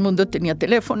todo el mundo tenía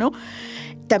teléfono.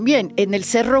 También en el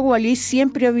Cerro Gualí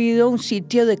siempre ha habido un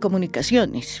sitio de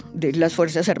comunicaciones de las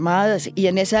Fuerzas Armadas, y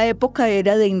en esa época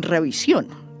era de Inravisión.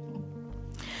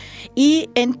 Y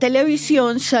en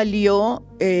televisión salió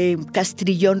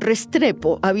Castrillón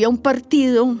Restrepo. Había un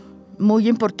partido muy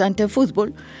importante de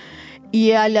fútbol,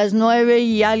 y a las 9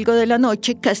 y algo de la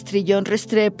noche, Castrillón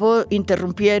Restrepo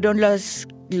interrumpieron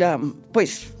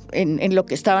en lo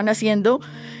que estaban haciendo,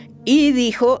 y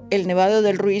dijo, el Nevado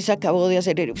del Ruiz acabó de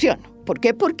hacer erupción. ¿Por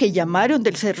qué? Porque llamaron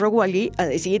del Cerro Gualí a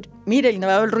decir, mire, el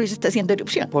Nevado del Ruiz está haciendo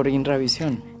erupción. Por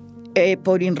Inravisión.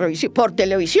 Por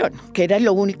televisión, que era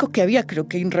lo único que había. Creo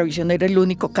que Inravisión era el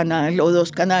único canal o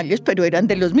 2 canales, pero eran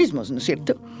de los mismos, ¿no es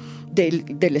cierto?,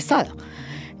 del Estado.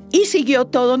 Y siguió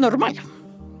todo normal.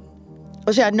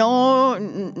 O sea, no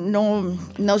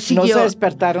siguió. No se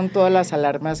despertaron todas las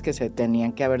alarmas que se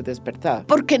tenían que haber despertado.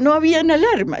 Porque no habían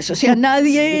alarmas. O sea,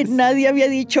 nadie había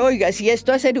dicho, oiga, si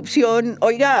esto hace erupción,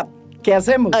 oiga, ¿qué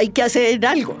hacemos? Hay que hacer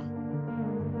algo.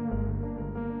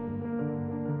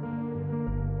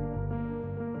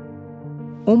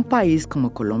 Un país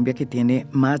como Colombia, que tiene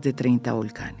más de 30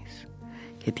 volcanes,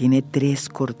 que tiene 3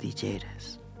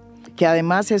 cordilleras, que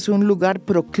además es un lugar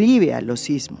proclive a los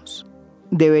sismos,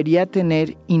 debería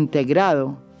tener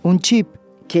integrado un chip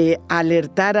que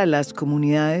alertara a las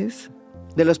comunidades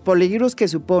de los peligros que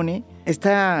supone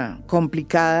esta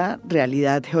complicada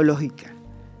realidad geológica.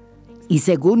 Y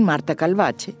según Marta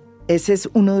Calvache, ese es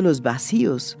uno de los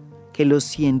vacíos que los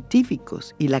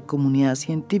científicos y la comunidad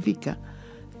científica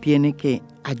tiene que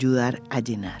ayudar a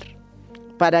llenar,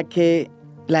 para que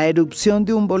la erupción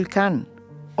de un volcán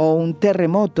o un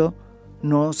terremoto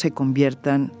no se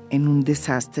conviertan en un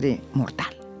desastre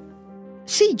mortal.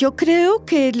 Sí, yo creo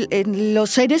que los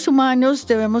seres humanos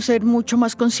debemos ser mucho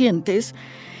más conscientes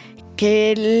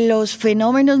que los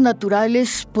fenómenos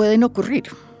naturales pueden ocurrir.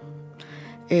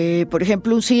 Por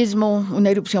ejemplo, un sismo, una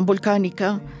erupción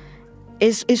volcánica,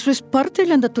 eso es parte de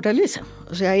la naturaleza.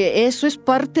 O sea, eso es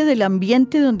parte del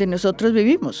ambiente donde nosotros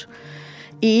vivimos.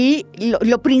 Y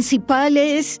lo principal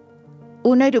es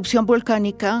una erupción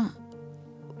volcánica,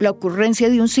 la ocurrencia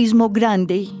de un sismo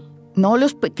grande, no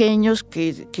los pequeños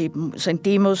que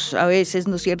sentimos a veces,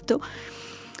 ¿no es cierto?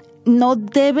 No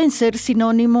deben ser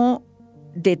sinónimo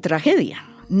de tragedia,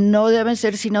 no deben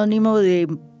ser sinónimo de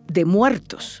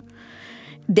muertos.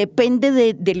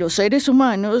 Depende de los seres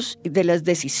humanos, de las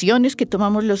decisiones que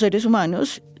tomamos los seres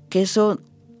humanos, que eso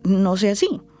no sea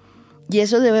así. Y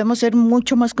eso debemos ser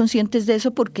mucho más conscientes de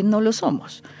eso, porque no lo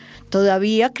somos.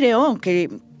 Todavía creo, aunque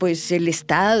pues el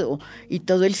Estado y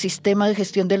todo el sistema de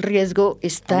gestión del riesgo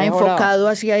está enfocado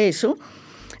hacia eso,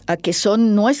 a que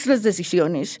son nuestras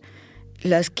decisiones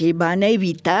las que van a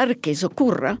evitar que eso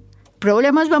ocurra.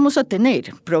 Problemas vamos a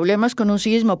tener, problemas con un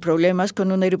sismo, problemas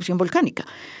con una erupción volcánica,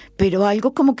 pero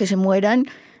algo como que se mueran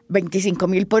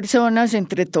 25.000 personas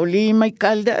entre Tolima y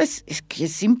Caldas, es que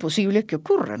es imposible que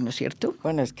ocurra, ¿no es cierto?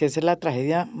 Bueno, es que esa es la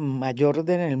tragedia mayor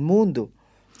en el mundo,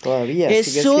 todavía.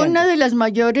 Es una de las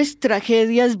mayores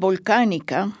tragedias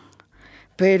volcánicas,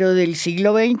 pero del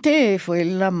siglo XX fue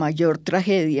la mayor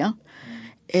tragedia.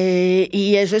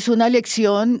 Y eso es una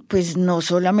lección, pues no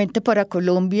solamente para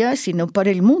Colombia, sino para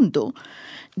el mundo,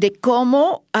 de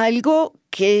cómo algo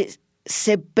que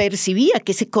se percibía,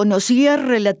 que se conocía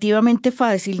relativamente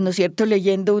fácil, ¿no es cierto?,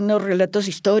 leyendo unos relatos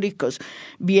históricos,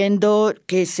 viendo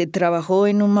que se trabajó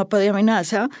en un mapa de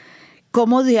amenaza,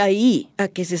 cómo de ahí a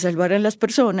que se salvaran las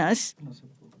personas,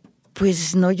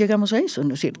 pues no llegamos a eso,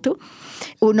 ¿no es cierto?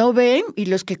 Uno ve, y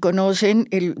los que conocen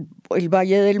el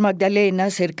Valle del Magdalena,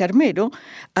 cerca Armero,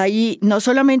 hay no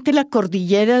solamente la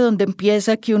cordillera donde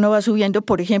empieza, que uno va subiendo,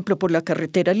 por ejemplo, por la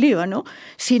carretera al Líbano,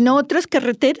 sino otras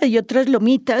carreteras y otras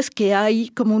lomitas que hay,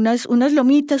 como unas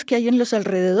lomitas que hay en los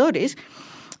alrededores,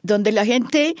 donde la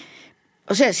gente,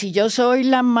 o sea, si yo soy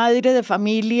la madre de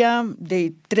familia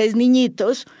de 3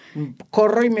 niñitos,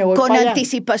 corro y me voy con para allá.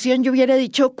 Anticipación yo hubiera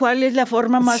dicho cuál es la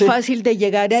forma más fácil de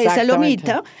llegar a esa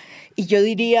lomita, y yo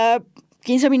diría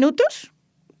 15 minutos,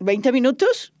 20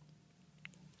 minutos.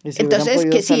 Entonces,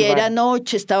 que si era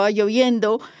noche, estaba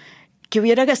lloviendo, que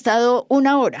hubiera gastado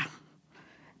 1 hora.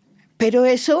 Pero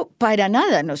eso para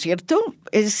nada, ¿no es cierto?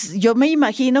 Yo me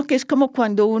imagino que es como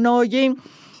cuando uno oye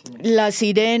la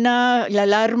sirena, la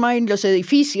alarma en los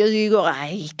edificios, y digo,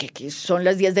 ay, que son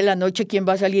las 10 de la noche, ¿quién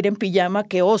va a salir en pijama?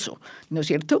 ¡Qué oso! ¿No es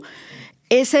cierto?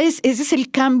 Ese es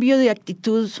el cambio de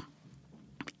actitud,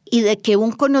 y de que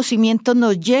un conocimiento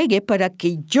nos llegue para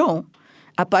que yo,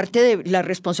 aparte de la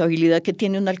responsabilidad que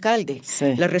tiene un alcalde,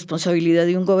 la responsabilidad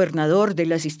de un gobernador, de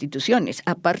las instituciones,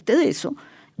 aparte de eso,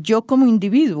 yo como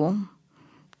individuo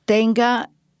tenga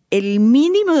el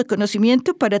mínimo de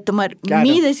conocimiento para tomar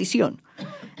mi decisión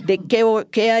de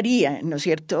qué haría, ¿no es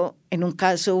cierto?, en un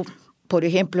caso, por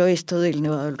ejemplo, esto del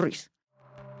Nevado del Ruiz.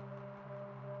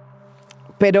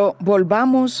 Pero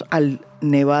volvamos al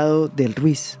Nevado del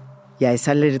Ruiz y a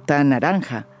esa alerta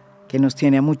naranja que nos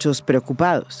tiene a muchos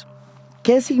preocupados.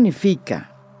 ¿Qué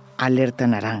significa alerta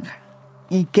naranja?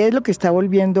 ¿Y qué es lo que está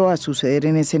volviendo a suceder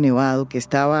en ese nevado que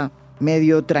estaba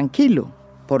medio tranquilo,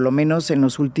 por lo menos en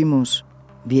los últimos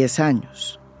 10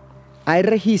 años? Hay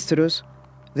registros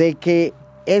de que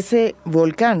ese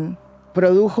volcán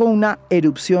produjo una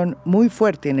erupción muy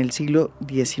fuerte en el siglo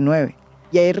XIX,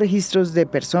 y hay registros de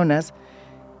personas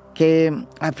que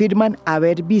afirman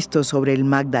haber visto sobre el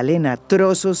Magdalena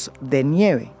trozos de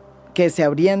nieve que se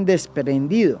habrían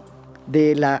desprendido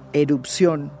de la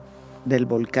erupción del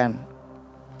volcán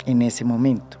en ese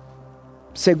momento.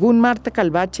 Según Marta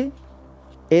Calvache,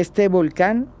 este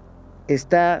volcán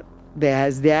está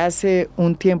desde hace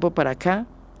un tiempo para acá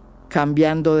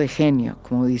cambiando de genio,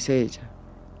 como dice ella.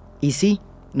 Y sí,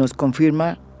 nos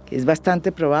confirma que es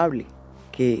bastante probable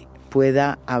que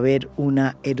pueda haber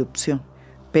una erupción,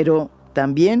 pero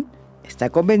también está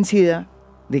convencida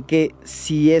de que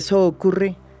si eso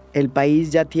ocurre, el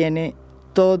país ya tiene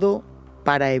todo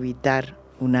para evitar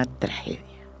una tragedia.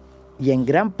 Y en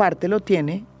gran parte lo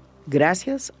tiene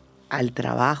gracias al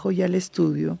trabajo y al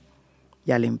estudio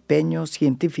y al empeño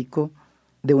científico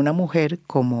de una mujer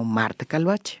como Marta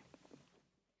Calvache.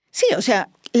 Sí, o sea,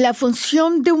 la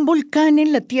función de un volcán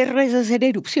en la Tierra es hacer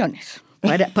erupciones.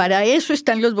 Para eso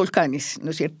están los volcanes,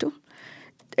 ¿no es cierto?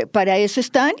 Para eso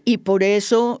están, y por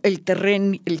eso el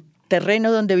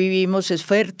terreno donde vivimos es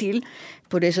fértil,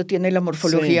 por eso tiene la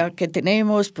morfología que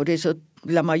tenemos, por eso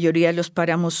la mayoría de los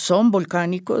páramos son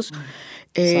volcánicos,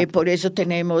 por eso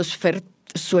tenemos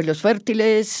suelos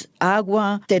fértiles,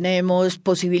 agua, tenemos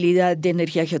posibilidad de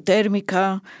energía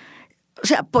geotérmica, o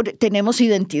sea, tenemos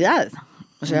identidad.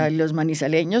 O sea, los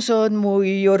manizaleños son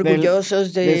muy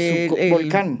orgullosos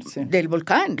del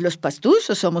volcán. Los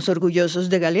pastusos somos orgullosos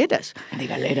de Galeras. De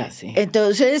Galeras, sí.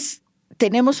 Entonces,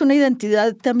 tenemos una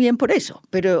identidad también por eso,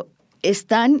 pero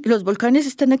los volcanes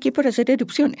están aquí para hacer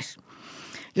erupciones.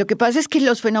 Lo que pasa es que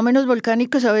los fenómenos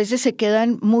volcánicos a veces se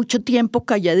quedan mucho tiempo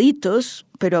calladitos,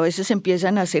 pero a veces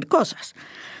empiezan a hacer cosas.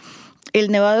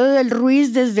 El Nevado del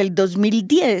Ruiz desde el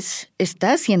 2010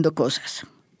 está haciendo cosas.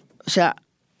 O sea,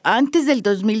 antes del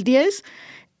 2010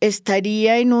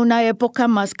 estaría en una época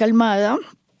más calmada,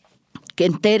 que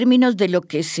en términos de lo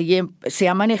que se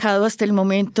ha manejado hasta el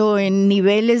momento en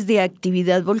niveles de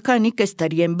actividad volcánica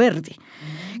estaría en verde.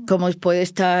 Como puede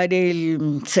estar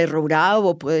el Cerro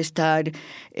Bravo, puede estar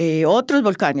otros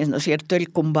volcanes, ¿no es cierto?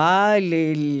 El Cumbal,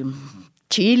 el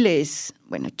Chiles.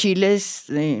 Bueno, Chiles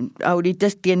ahorita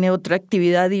tiene otra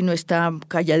actividad y no está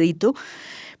calladito,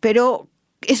 pero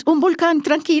es un volcán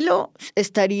tranquilo,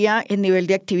 estaría en nivel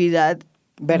de actividad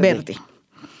verde.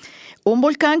 Un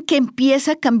volcán que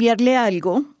empieza a cambiarle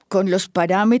algo con los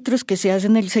parámetros que se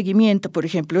hacen en el seguimiento, por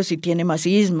ejemplo, si tiene más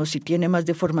sismos, si tiene más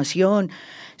deformación,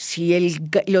 si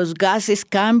los gases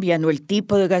cambian o el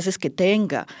tipo de gases que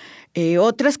tenga,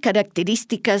 otras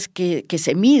características que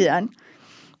se midan,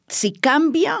 si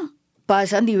cambia,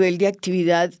 pasa a nivel de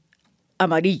actividad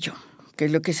amarillo, que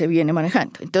es lo que se viene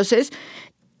manejando. Entonces,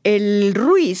 el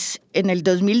Ruiz en el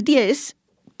 2010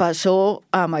 pasó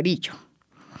a amarillo.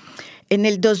 En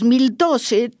el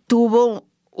 2012 tuvo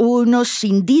unos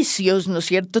indicios, ¿no es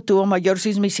cierto? Tuvo mayor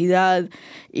sismicidad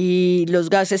y los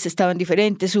gases estaban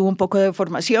diferentes, hubo un poco de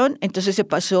deformación, entonces se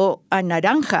pasó a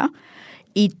naranja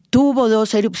y tuvo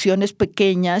 2 erupciones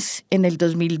pequeñas en el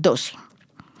 2012.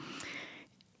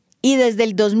 Y desde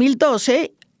el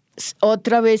 2012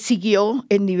 otra vez siguió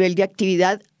el nivel de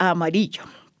actividad a amarillo.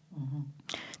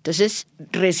 Entonces,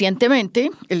 recientemente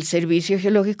el Servicio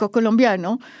Geológico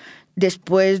Colombiano,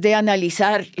 después de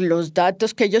analizar los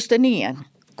datos que ellos tenían,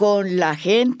 con la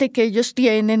gente que ellos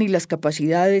tienen y las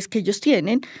capacidades que ellos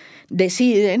tienen,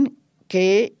 deciden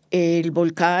que el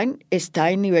volcán está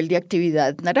en nivel de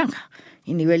actividad naranja.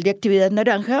 Y nivel de actividad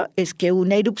naranja es que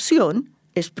una erupción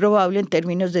es probable en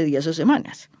términos de días o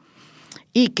semanas.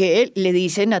 Y que le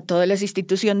dicen a todas las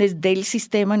instituciones del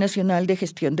Sistema Nacional de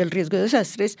Gestión del Riesgo de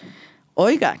Desastres,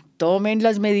 oigan, tomen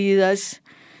las medidas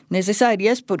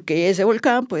necesarias porque ese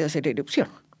volcán puede hacer erupción.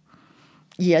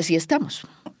 Y así estamos.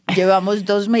 Llevamos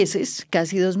 2 meses,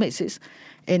 casi 2 meses,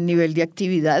 en nivel de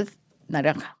actividad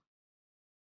naranja.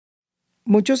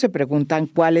 Muchos se preguntan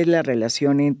cuál es la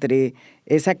relación entre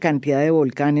esa cantidad de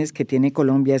volcanes que tiene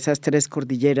Colombia, esas 3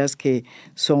 cordilleras que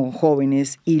son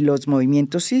jóvenes y los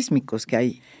movimientos sísmicos que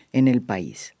hay en el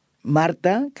país.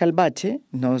 Marta Calvache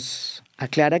nos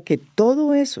aclara que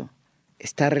todo eso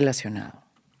está relacionado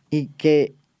y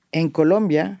que en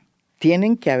Colombia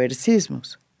tienen que haber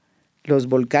sismos. Los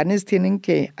volcanes tienen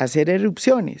que hacer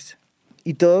erupciones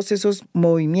y todos esos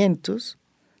movimientos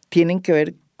tienen que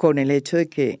ver con el hecho de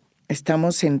que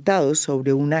estamos sentados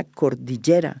sobre una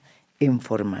cordillera en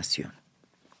formación.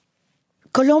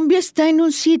 Colombia está en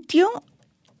un sitio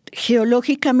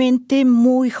geológicamente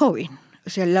muy joven. O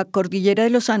sea, la cordillera de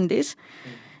los Andes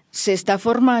se está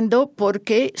formando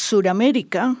porque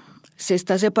Suramérica se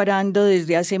está separando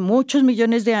desde hace muchos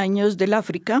millones de años del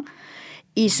África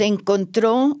y se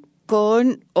encontró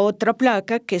con otra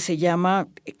placa que se llama,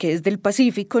 que es del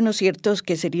Pacífico, ¿no es cierto?,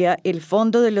 que sería el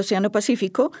fondo del Océano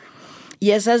Pacífico,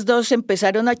 y esas dos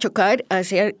empezaron a chocar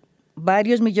hace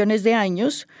varios millones de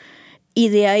años, y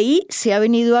de ahí se ha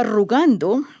venido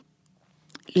arrugando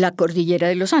la cordillera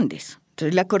de los Andes.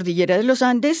 Entonces la cordillera de los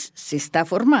Andes se está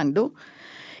formando,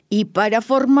 y para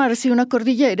formarse una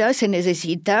cordillera se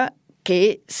necesita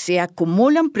que se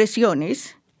acumulan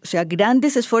presiones, o sea,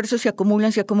 grandes esfuerzos se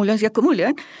acumulan,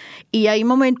 y hay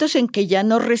momentos en que ya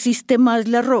no resiste más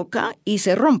la roca y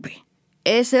se rompe.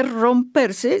 Ese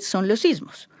romperse son los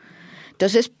sismos.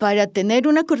 Entonces, para tener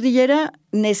una cordillera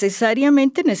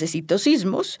necesariamente necesito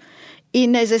sismos y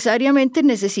necesariamente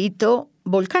necesito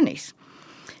volcanes.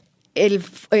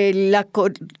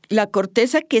 La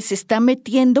corteza que se está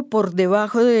metiendo por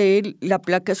debajo de la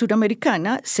placa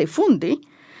suramericana se funde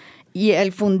y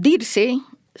al fundirse,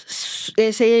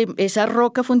 esa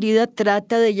roca fundida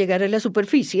trata de llegar a la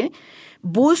superficie,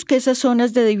 busca esas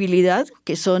zonas de debilidad,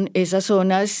 que son esas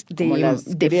zonas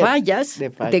de fallas,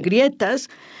 de grietas,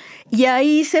 y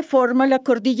ahí se forma la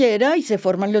cordillera y se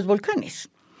forman los volcanes.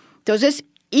 Entonces,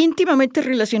 íntimamente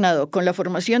relacionado con la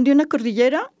formación de una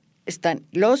cordillera están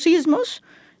los sismos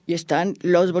y están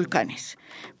los volcanes.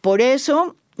 Por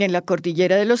eso, en la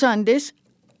cordillera de los Andes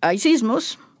hay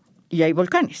sismos y hay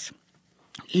volcanes.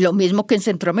 Lo mismo que en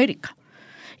Centroamérica,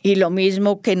 y lo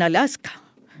mismo que en Alaska,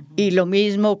 y lo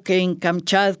mismo que en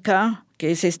Kamchatka,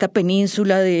 que es esta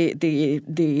península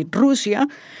de Rusia,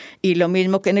 y lo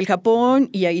mismo que en el Japón,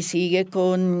 y ahí sigue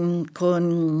con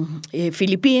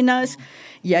Filipinas,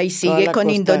 y ahí sigue con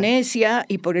costa. Indonesia,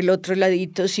 y por el otro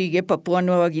ladito sigue Papúa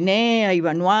Nueva Guinea, y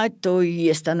Vanuatu, y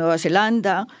está Nueva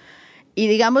Zelanda. Y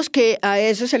digamos que a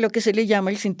eso es a lo que se le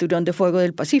llama el cinturón de fuego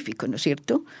del Pacífico, ¿no es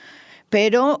cierto?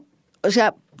 Pero, o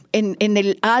sea, en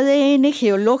el ADN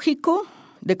geológico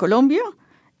de Colombia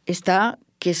está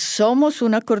que somos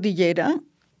una cordillera.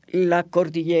 La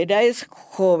cordillera es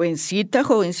jovencita.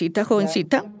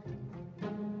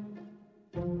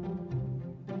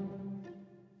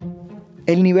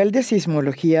 El nivel de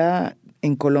sismología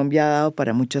en Colombia ha dado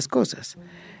para muchas cosas,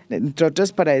 entre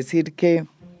otras para decir que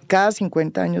cada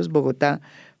 50 años Bogotá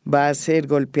va a ser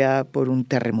golpeada por un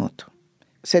terremoto.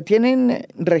 Se tienen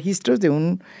registros de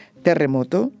un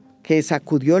terremoto que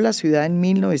sacudió la ciudad en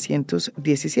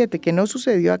 1917, que no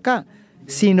sucedió acá,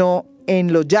 sino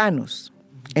en los llanos,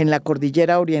 en la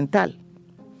cordillera oriental.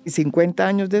 Y 50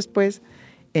 años después,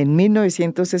 en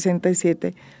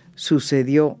 1967,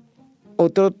 sucedió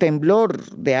otro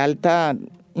temblor de alta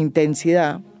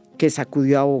intensidad que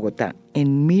sacudió a Bogotá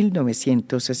en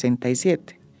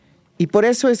 1967. Y por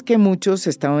eso es que muchos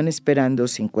estaban esperando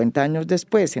 50 años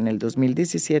después, en el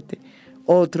 2017,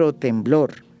 otro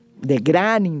temblor de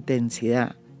gran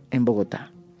intensidad en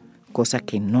Bogotá, cosa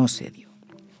que no se dio.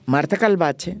 Marta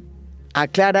Calvache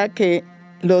aclara que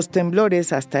los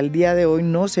temblores hasta el día de hoy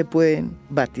no se pueden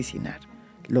vaticinar.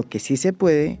 Lo que sí se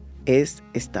puede es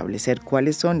establecer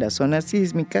cuáles son las zonas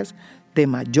sísmicas de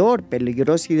mayor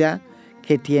peligrosidad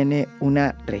que tiene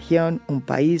una región, un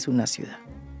país, una ciudad.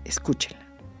 Escúchenla.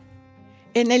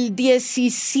 En el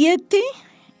 17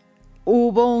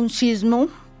 hubo un sismo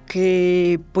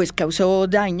que pues causó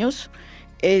daños.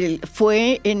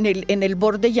 Fue en el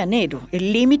borde llanero,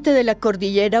 el límite de la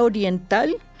cordillera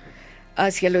oriental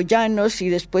hacia los llanos, y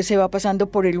después se va pasando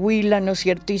por el Huila, ¿no es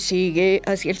cierto?, y sigue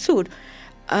hacia el sur.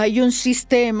 Hay un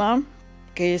sistema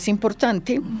que es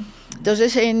importante.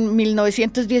 Entonces, en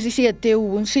 1917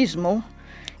 hubo un sismo.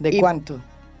 ¿De cuánto?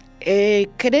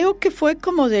 Creo que fue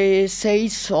como de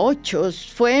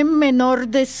 6,8, fue menor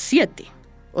de 7,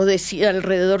 o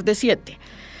alrededor de 7.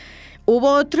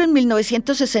 Hubo otro en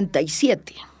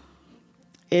 1967,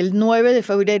 el 9 de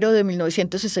febrero de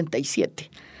 1967.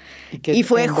 Y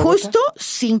fue justo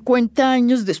 50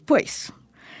 años después.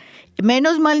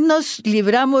 Menos mal nos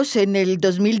libramos en el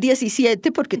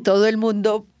 2017, porque todo el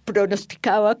mundo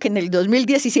pronosticaba que en el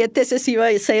 2017 ese sí iba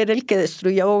a ser el que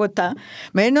destruía Bogotá.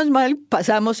 Menos mal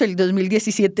pasamos el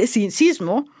 2017 sin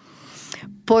sismo,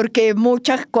 porque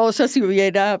muchas cosas se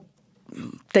hubiera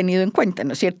tenido en cuenta,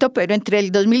 ¿no es cierto? Pero entre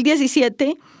el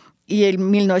 2017 y el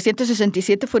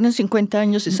 1967 fueron 50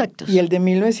 años exactos. ¿Y el de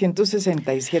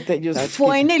 1967?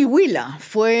 Fue en el Huila,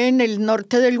 fue en el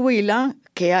norte del Huila,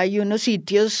 que hay unos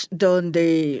sitios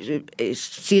donde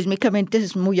sísmicamente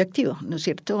es muy activo, ¿no es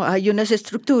cierto? Hay unas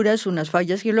estructuras, unas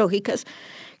fallas geológicas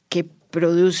que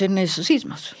producen esos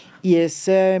sismos. ¿Y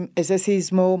ese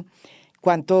sismo,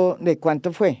 de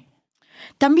cuánto fue?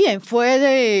 También fue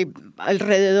de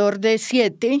alrededor de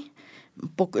 7.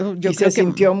 ¿Y se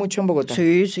sintió mucho en Bogotá?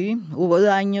 Sí, hubo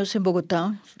daños en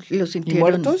Bogotá. Lo sintieron. ¿Y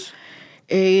muertos?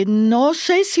 No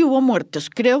sé si hubo muertos,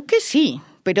 creo que sí,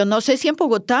 pero no sé si en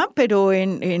Bogotá, pero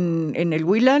en el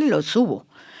Huila los hubo.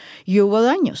 Y hubo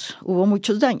daños, hubo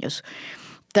muchos daños.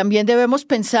 También debemos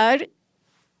pensar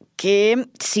que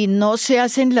si no se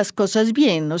hacen las cosas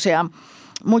bien, o sea,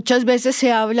 muchas veces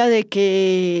se habla de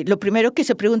que lo primero que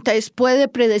se pregunta es, ¿puede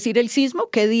predecir el sismo?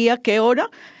 ¿Qué día, qué hora?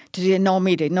 Entonces, no,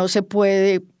 mire, no se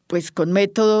puede, pues con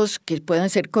métodos que puedan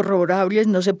ser corroborables,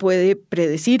 no se puede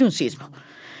predecir un sismo.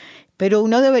 Pero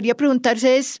uno debería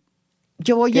preguntarse es,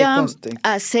 yo voy a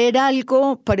hacer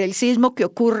algo para el sismo que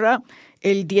ocurra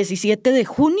el 17 de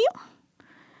junio,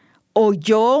 o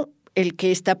yo, el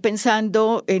que está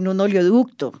pensando en un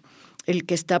oleoducto, el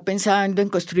que está pensando en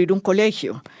construir un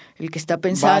colegio, el que está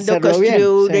pensando en construir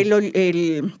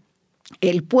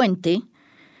el puente,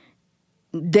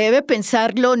 debe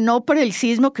pensarlo no por el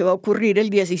sismo que va a ocurrir el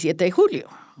 17 de julio.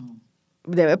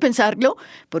 Debe pensarlo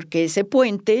porque ese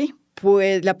puente,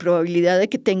 pues la probabilidad de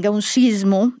que tenga un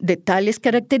sismo de tales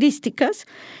características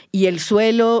y el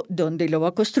suelo donde lo va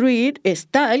a construir es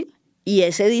tal, y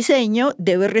ese diseño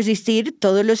debe resistir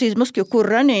todos los sismos que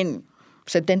ocurran en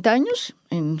 70 años,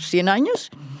 en 100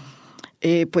 años.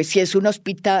 Pues si es un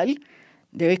hospital,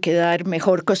 debe quedar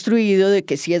mejor construido de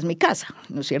que si es mi casa,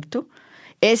 ¿no es cierto?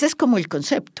 Ese es como el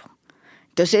concepto.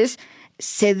 Entonces,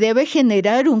 se debe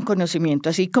generar un conocimiento,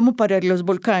 así como para los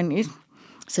volcanes,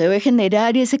 se debe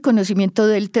generar ese conocimiento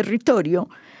del territorio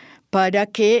para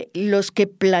que los que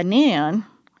planean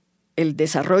el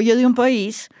desarrollo de un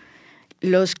país,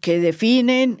 los que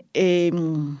definen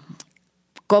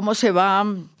cómo se va,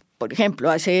 por ejemplo,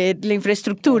 a hacer la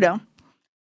infraestructura.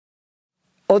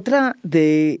 Otra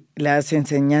de las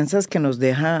enseñanzas que nos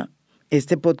deja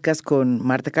este podcast con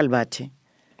Marta Calvache,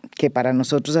 que para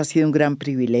nosotros ha sido un gran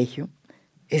privilegio,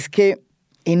 es que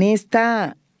en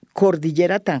esta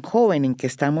cordillera tan joven en que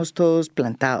estamos todos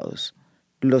plantados,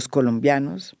 los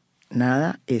colombianos,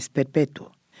 nada es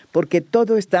perpetuo, porque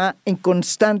todo está en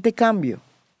constante cambio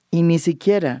y ni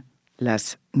siquiera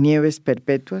las nieves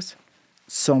perpetuas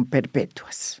son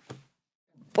perpetuas.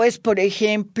 Pues, por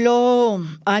ejemplo,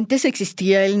 antes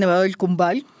existía el Nevado del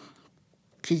Cumbal,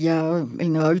 que ya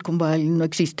el Nevado del Cumbal no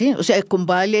existe. O sea, el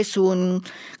Cumbal es un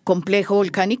complejo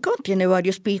volcánico, tiene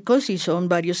varios picos y son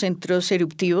varios centros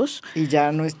eruptivos. Y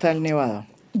ya no está el Nevado.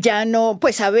 Ya no,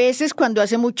 pues a veces cuando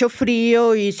hace mucho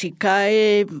frío y si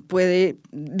cae, puede,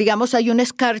 digamos, hay una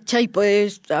escarcha y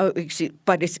puede,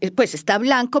 pues está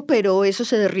blanco, pero eso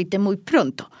se derrite muy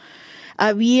pronto.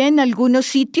 Había en algunos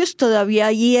sitios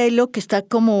todavía hielo que está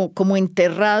como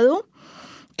enterrado,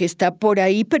 que está por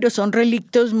ahí, pero son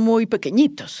relictos muy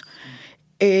pequeñitos.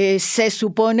 Se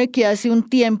supone que hace un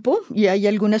tiempo, y hay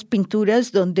algunas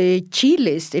pinturas donde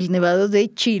Chiles, el nevado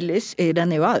de Chiles era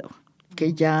nevado,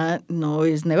 que ya no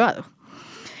es nevado.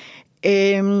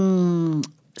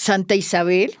 Santa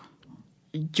Isabel,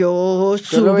 yo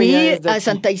subí a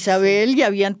Santa Isabel y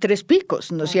habían 3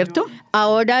 picos, ¿no es cierto?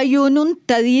 Ahora hay un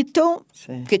untadito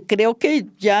que creo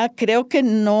que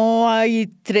no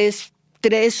hay tres,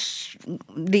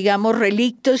 digamos,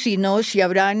 relictos, sino si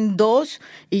habrán 2,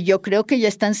 y yo creo que ya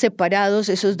están separados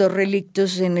esos 2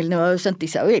 relictos en el Nevado de Santa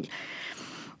Isabel.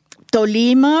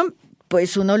 Tolima,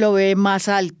 pues uno lo ve más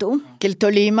alto, que el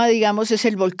Tolima, digamos, es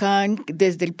el volcán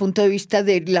desde el punto de vista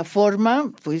de la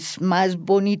forma, pues más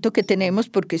bonito que tenemos,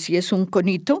 porque sí es un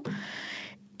conito.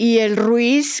 Y el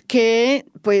Ruiz, que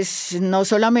pues no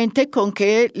solamente con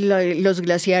que los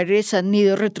glaciares han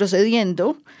ido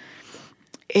retrocediendo,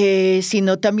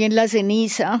 sino también la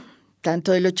ceniza,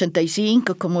 tanto del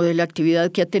 85 como de la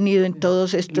actividad que ha tenido en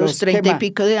todos estos 30 y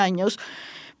pico de años,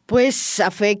 pues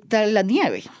afecta la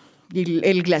nieve y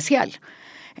el glacial.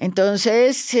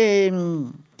 Entonces,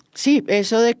 sí,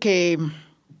 eso de que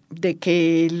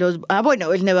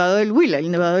el Nevado del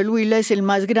Huila es el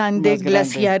más grande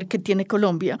glaciar que tiene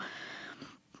Colombia.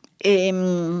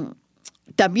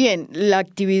 También la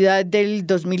actividad del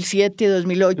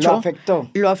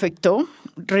 2007-2008 lo afectó,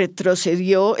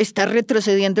 retrocedió, está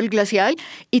retrocediendo el glacial,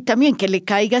 y también que le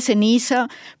caiga ceniza,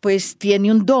 pues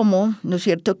tiene un domo, ¿no es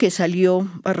cierto?, que salió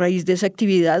a raíz de esa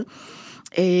actividad,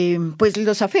 pues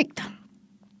los afecta.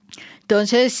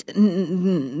 Entonces,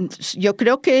 yo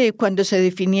creo que cuando se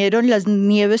definieron las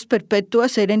nieves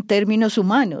perpetuas era en términos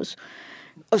humanos.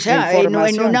 O sea,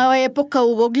 en una época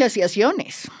hubo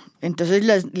glaciaciones. Entonces,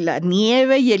 la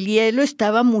nieve y el hielo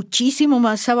estaba muchísimo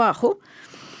más abajo.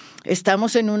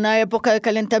 Estamos en una época de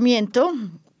calentamiento.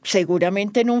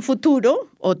 Seguramente en un futuro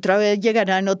otra vez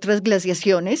llegarán otras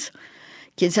glaciaciones.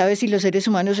 Quién sabe si los seres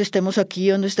humanos estemos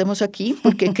aquí o no estemos aquí,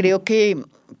 porque creo que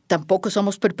tampoco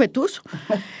somos perpetuos.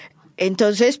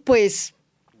 Entonces, pues,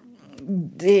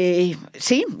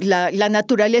 sí, la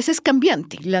naturaleza es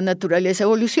cambiante, la naturaleza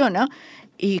evoluciona,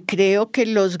 y creo que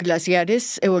los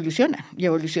glaciares evolucionan, y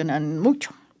evolucionan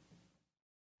mucho.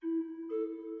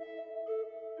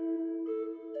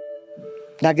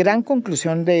 La gran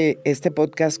conclusión de este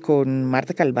podcast con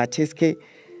Marta Calvache es que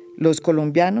los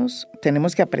colombianos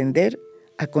tenemos que aprender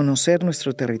a conocer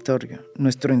nuestro territorio,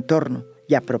 nuestro entorno,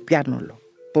 y apropiárnoslo,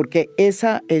 porque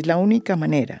esa es la única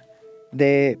manera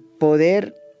de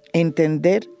poder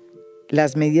entender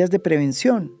las medidas de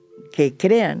prevención que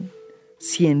crean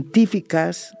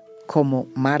científicas como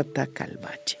Marta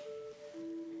Calvache,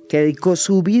 que dedicó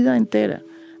su vida entera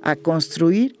a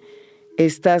construir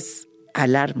estas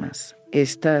alarmas,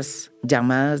 estas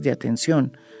llamadas de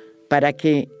atención, para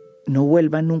que no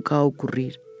vuelva nunca a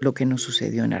ocurrir lo que nos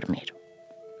sucedió en Armero.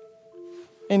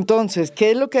 Entonces,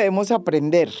 ¿qué es lo que debemos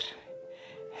aprender?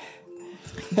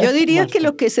 Yo diría que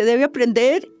lo que se debe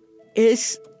aprender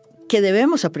es que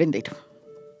debemos aprender.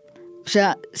 O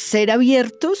sea, ser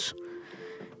abiertos,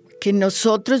 que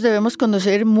nosotros debemos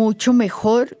conocer mucho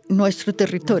mejor nuestro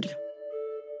territorio.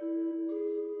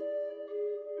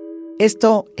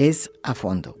 Esto es A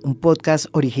Fondo, un podcast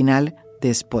original de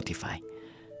Spotify.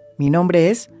 Mi nombre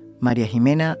es María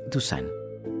Jimena Duzán.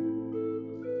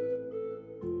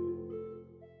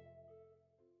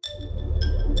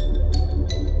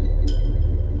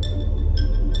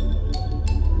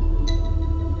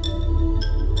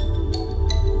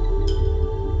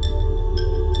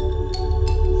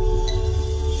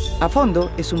 A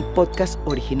Fondo es un podcast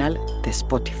original de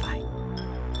Spotify.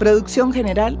 Producción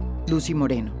general, Lucy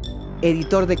Moreno.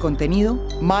 Editor de contenido,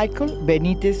 Michael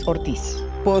Benítez Ortiz.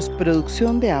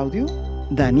 Postproducción de audio,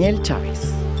 Daniel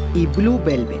Chávez. Y Blue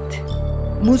Velvet.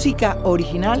 Música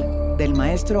original del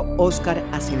maestro Óscar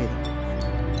Acevedo.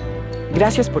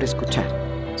 Gracias por escuchar.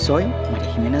 Soy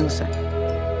María Jimena Duzán.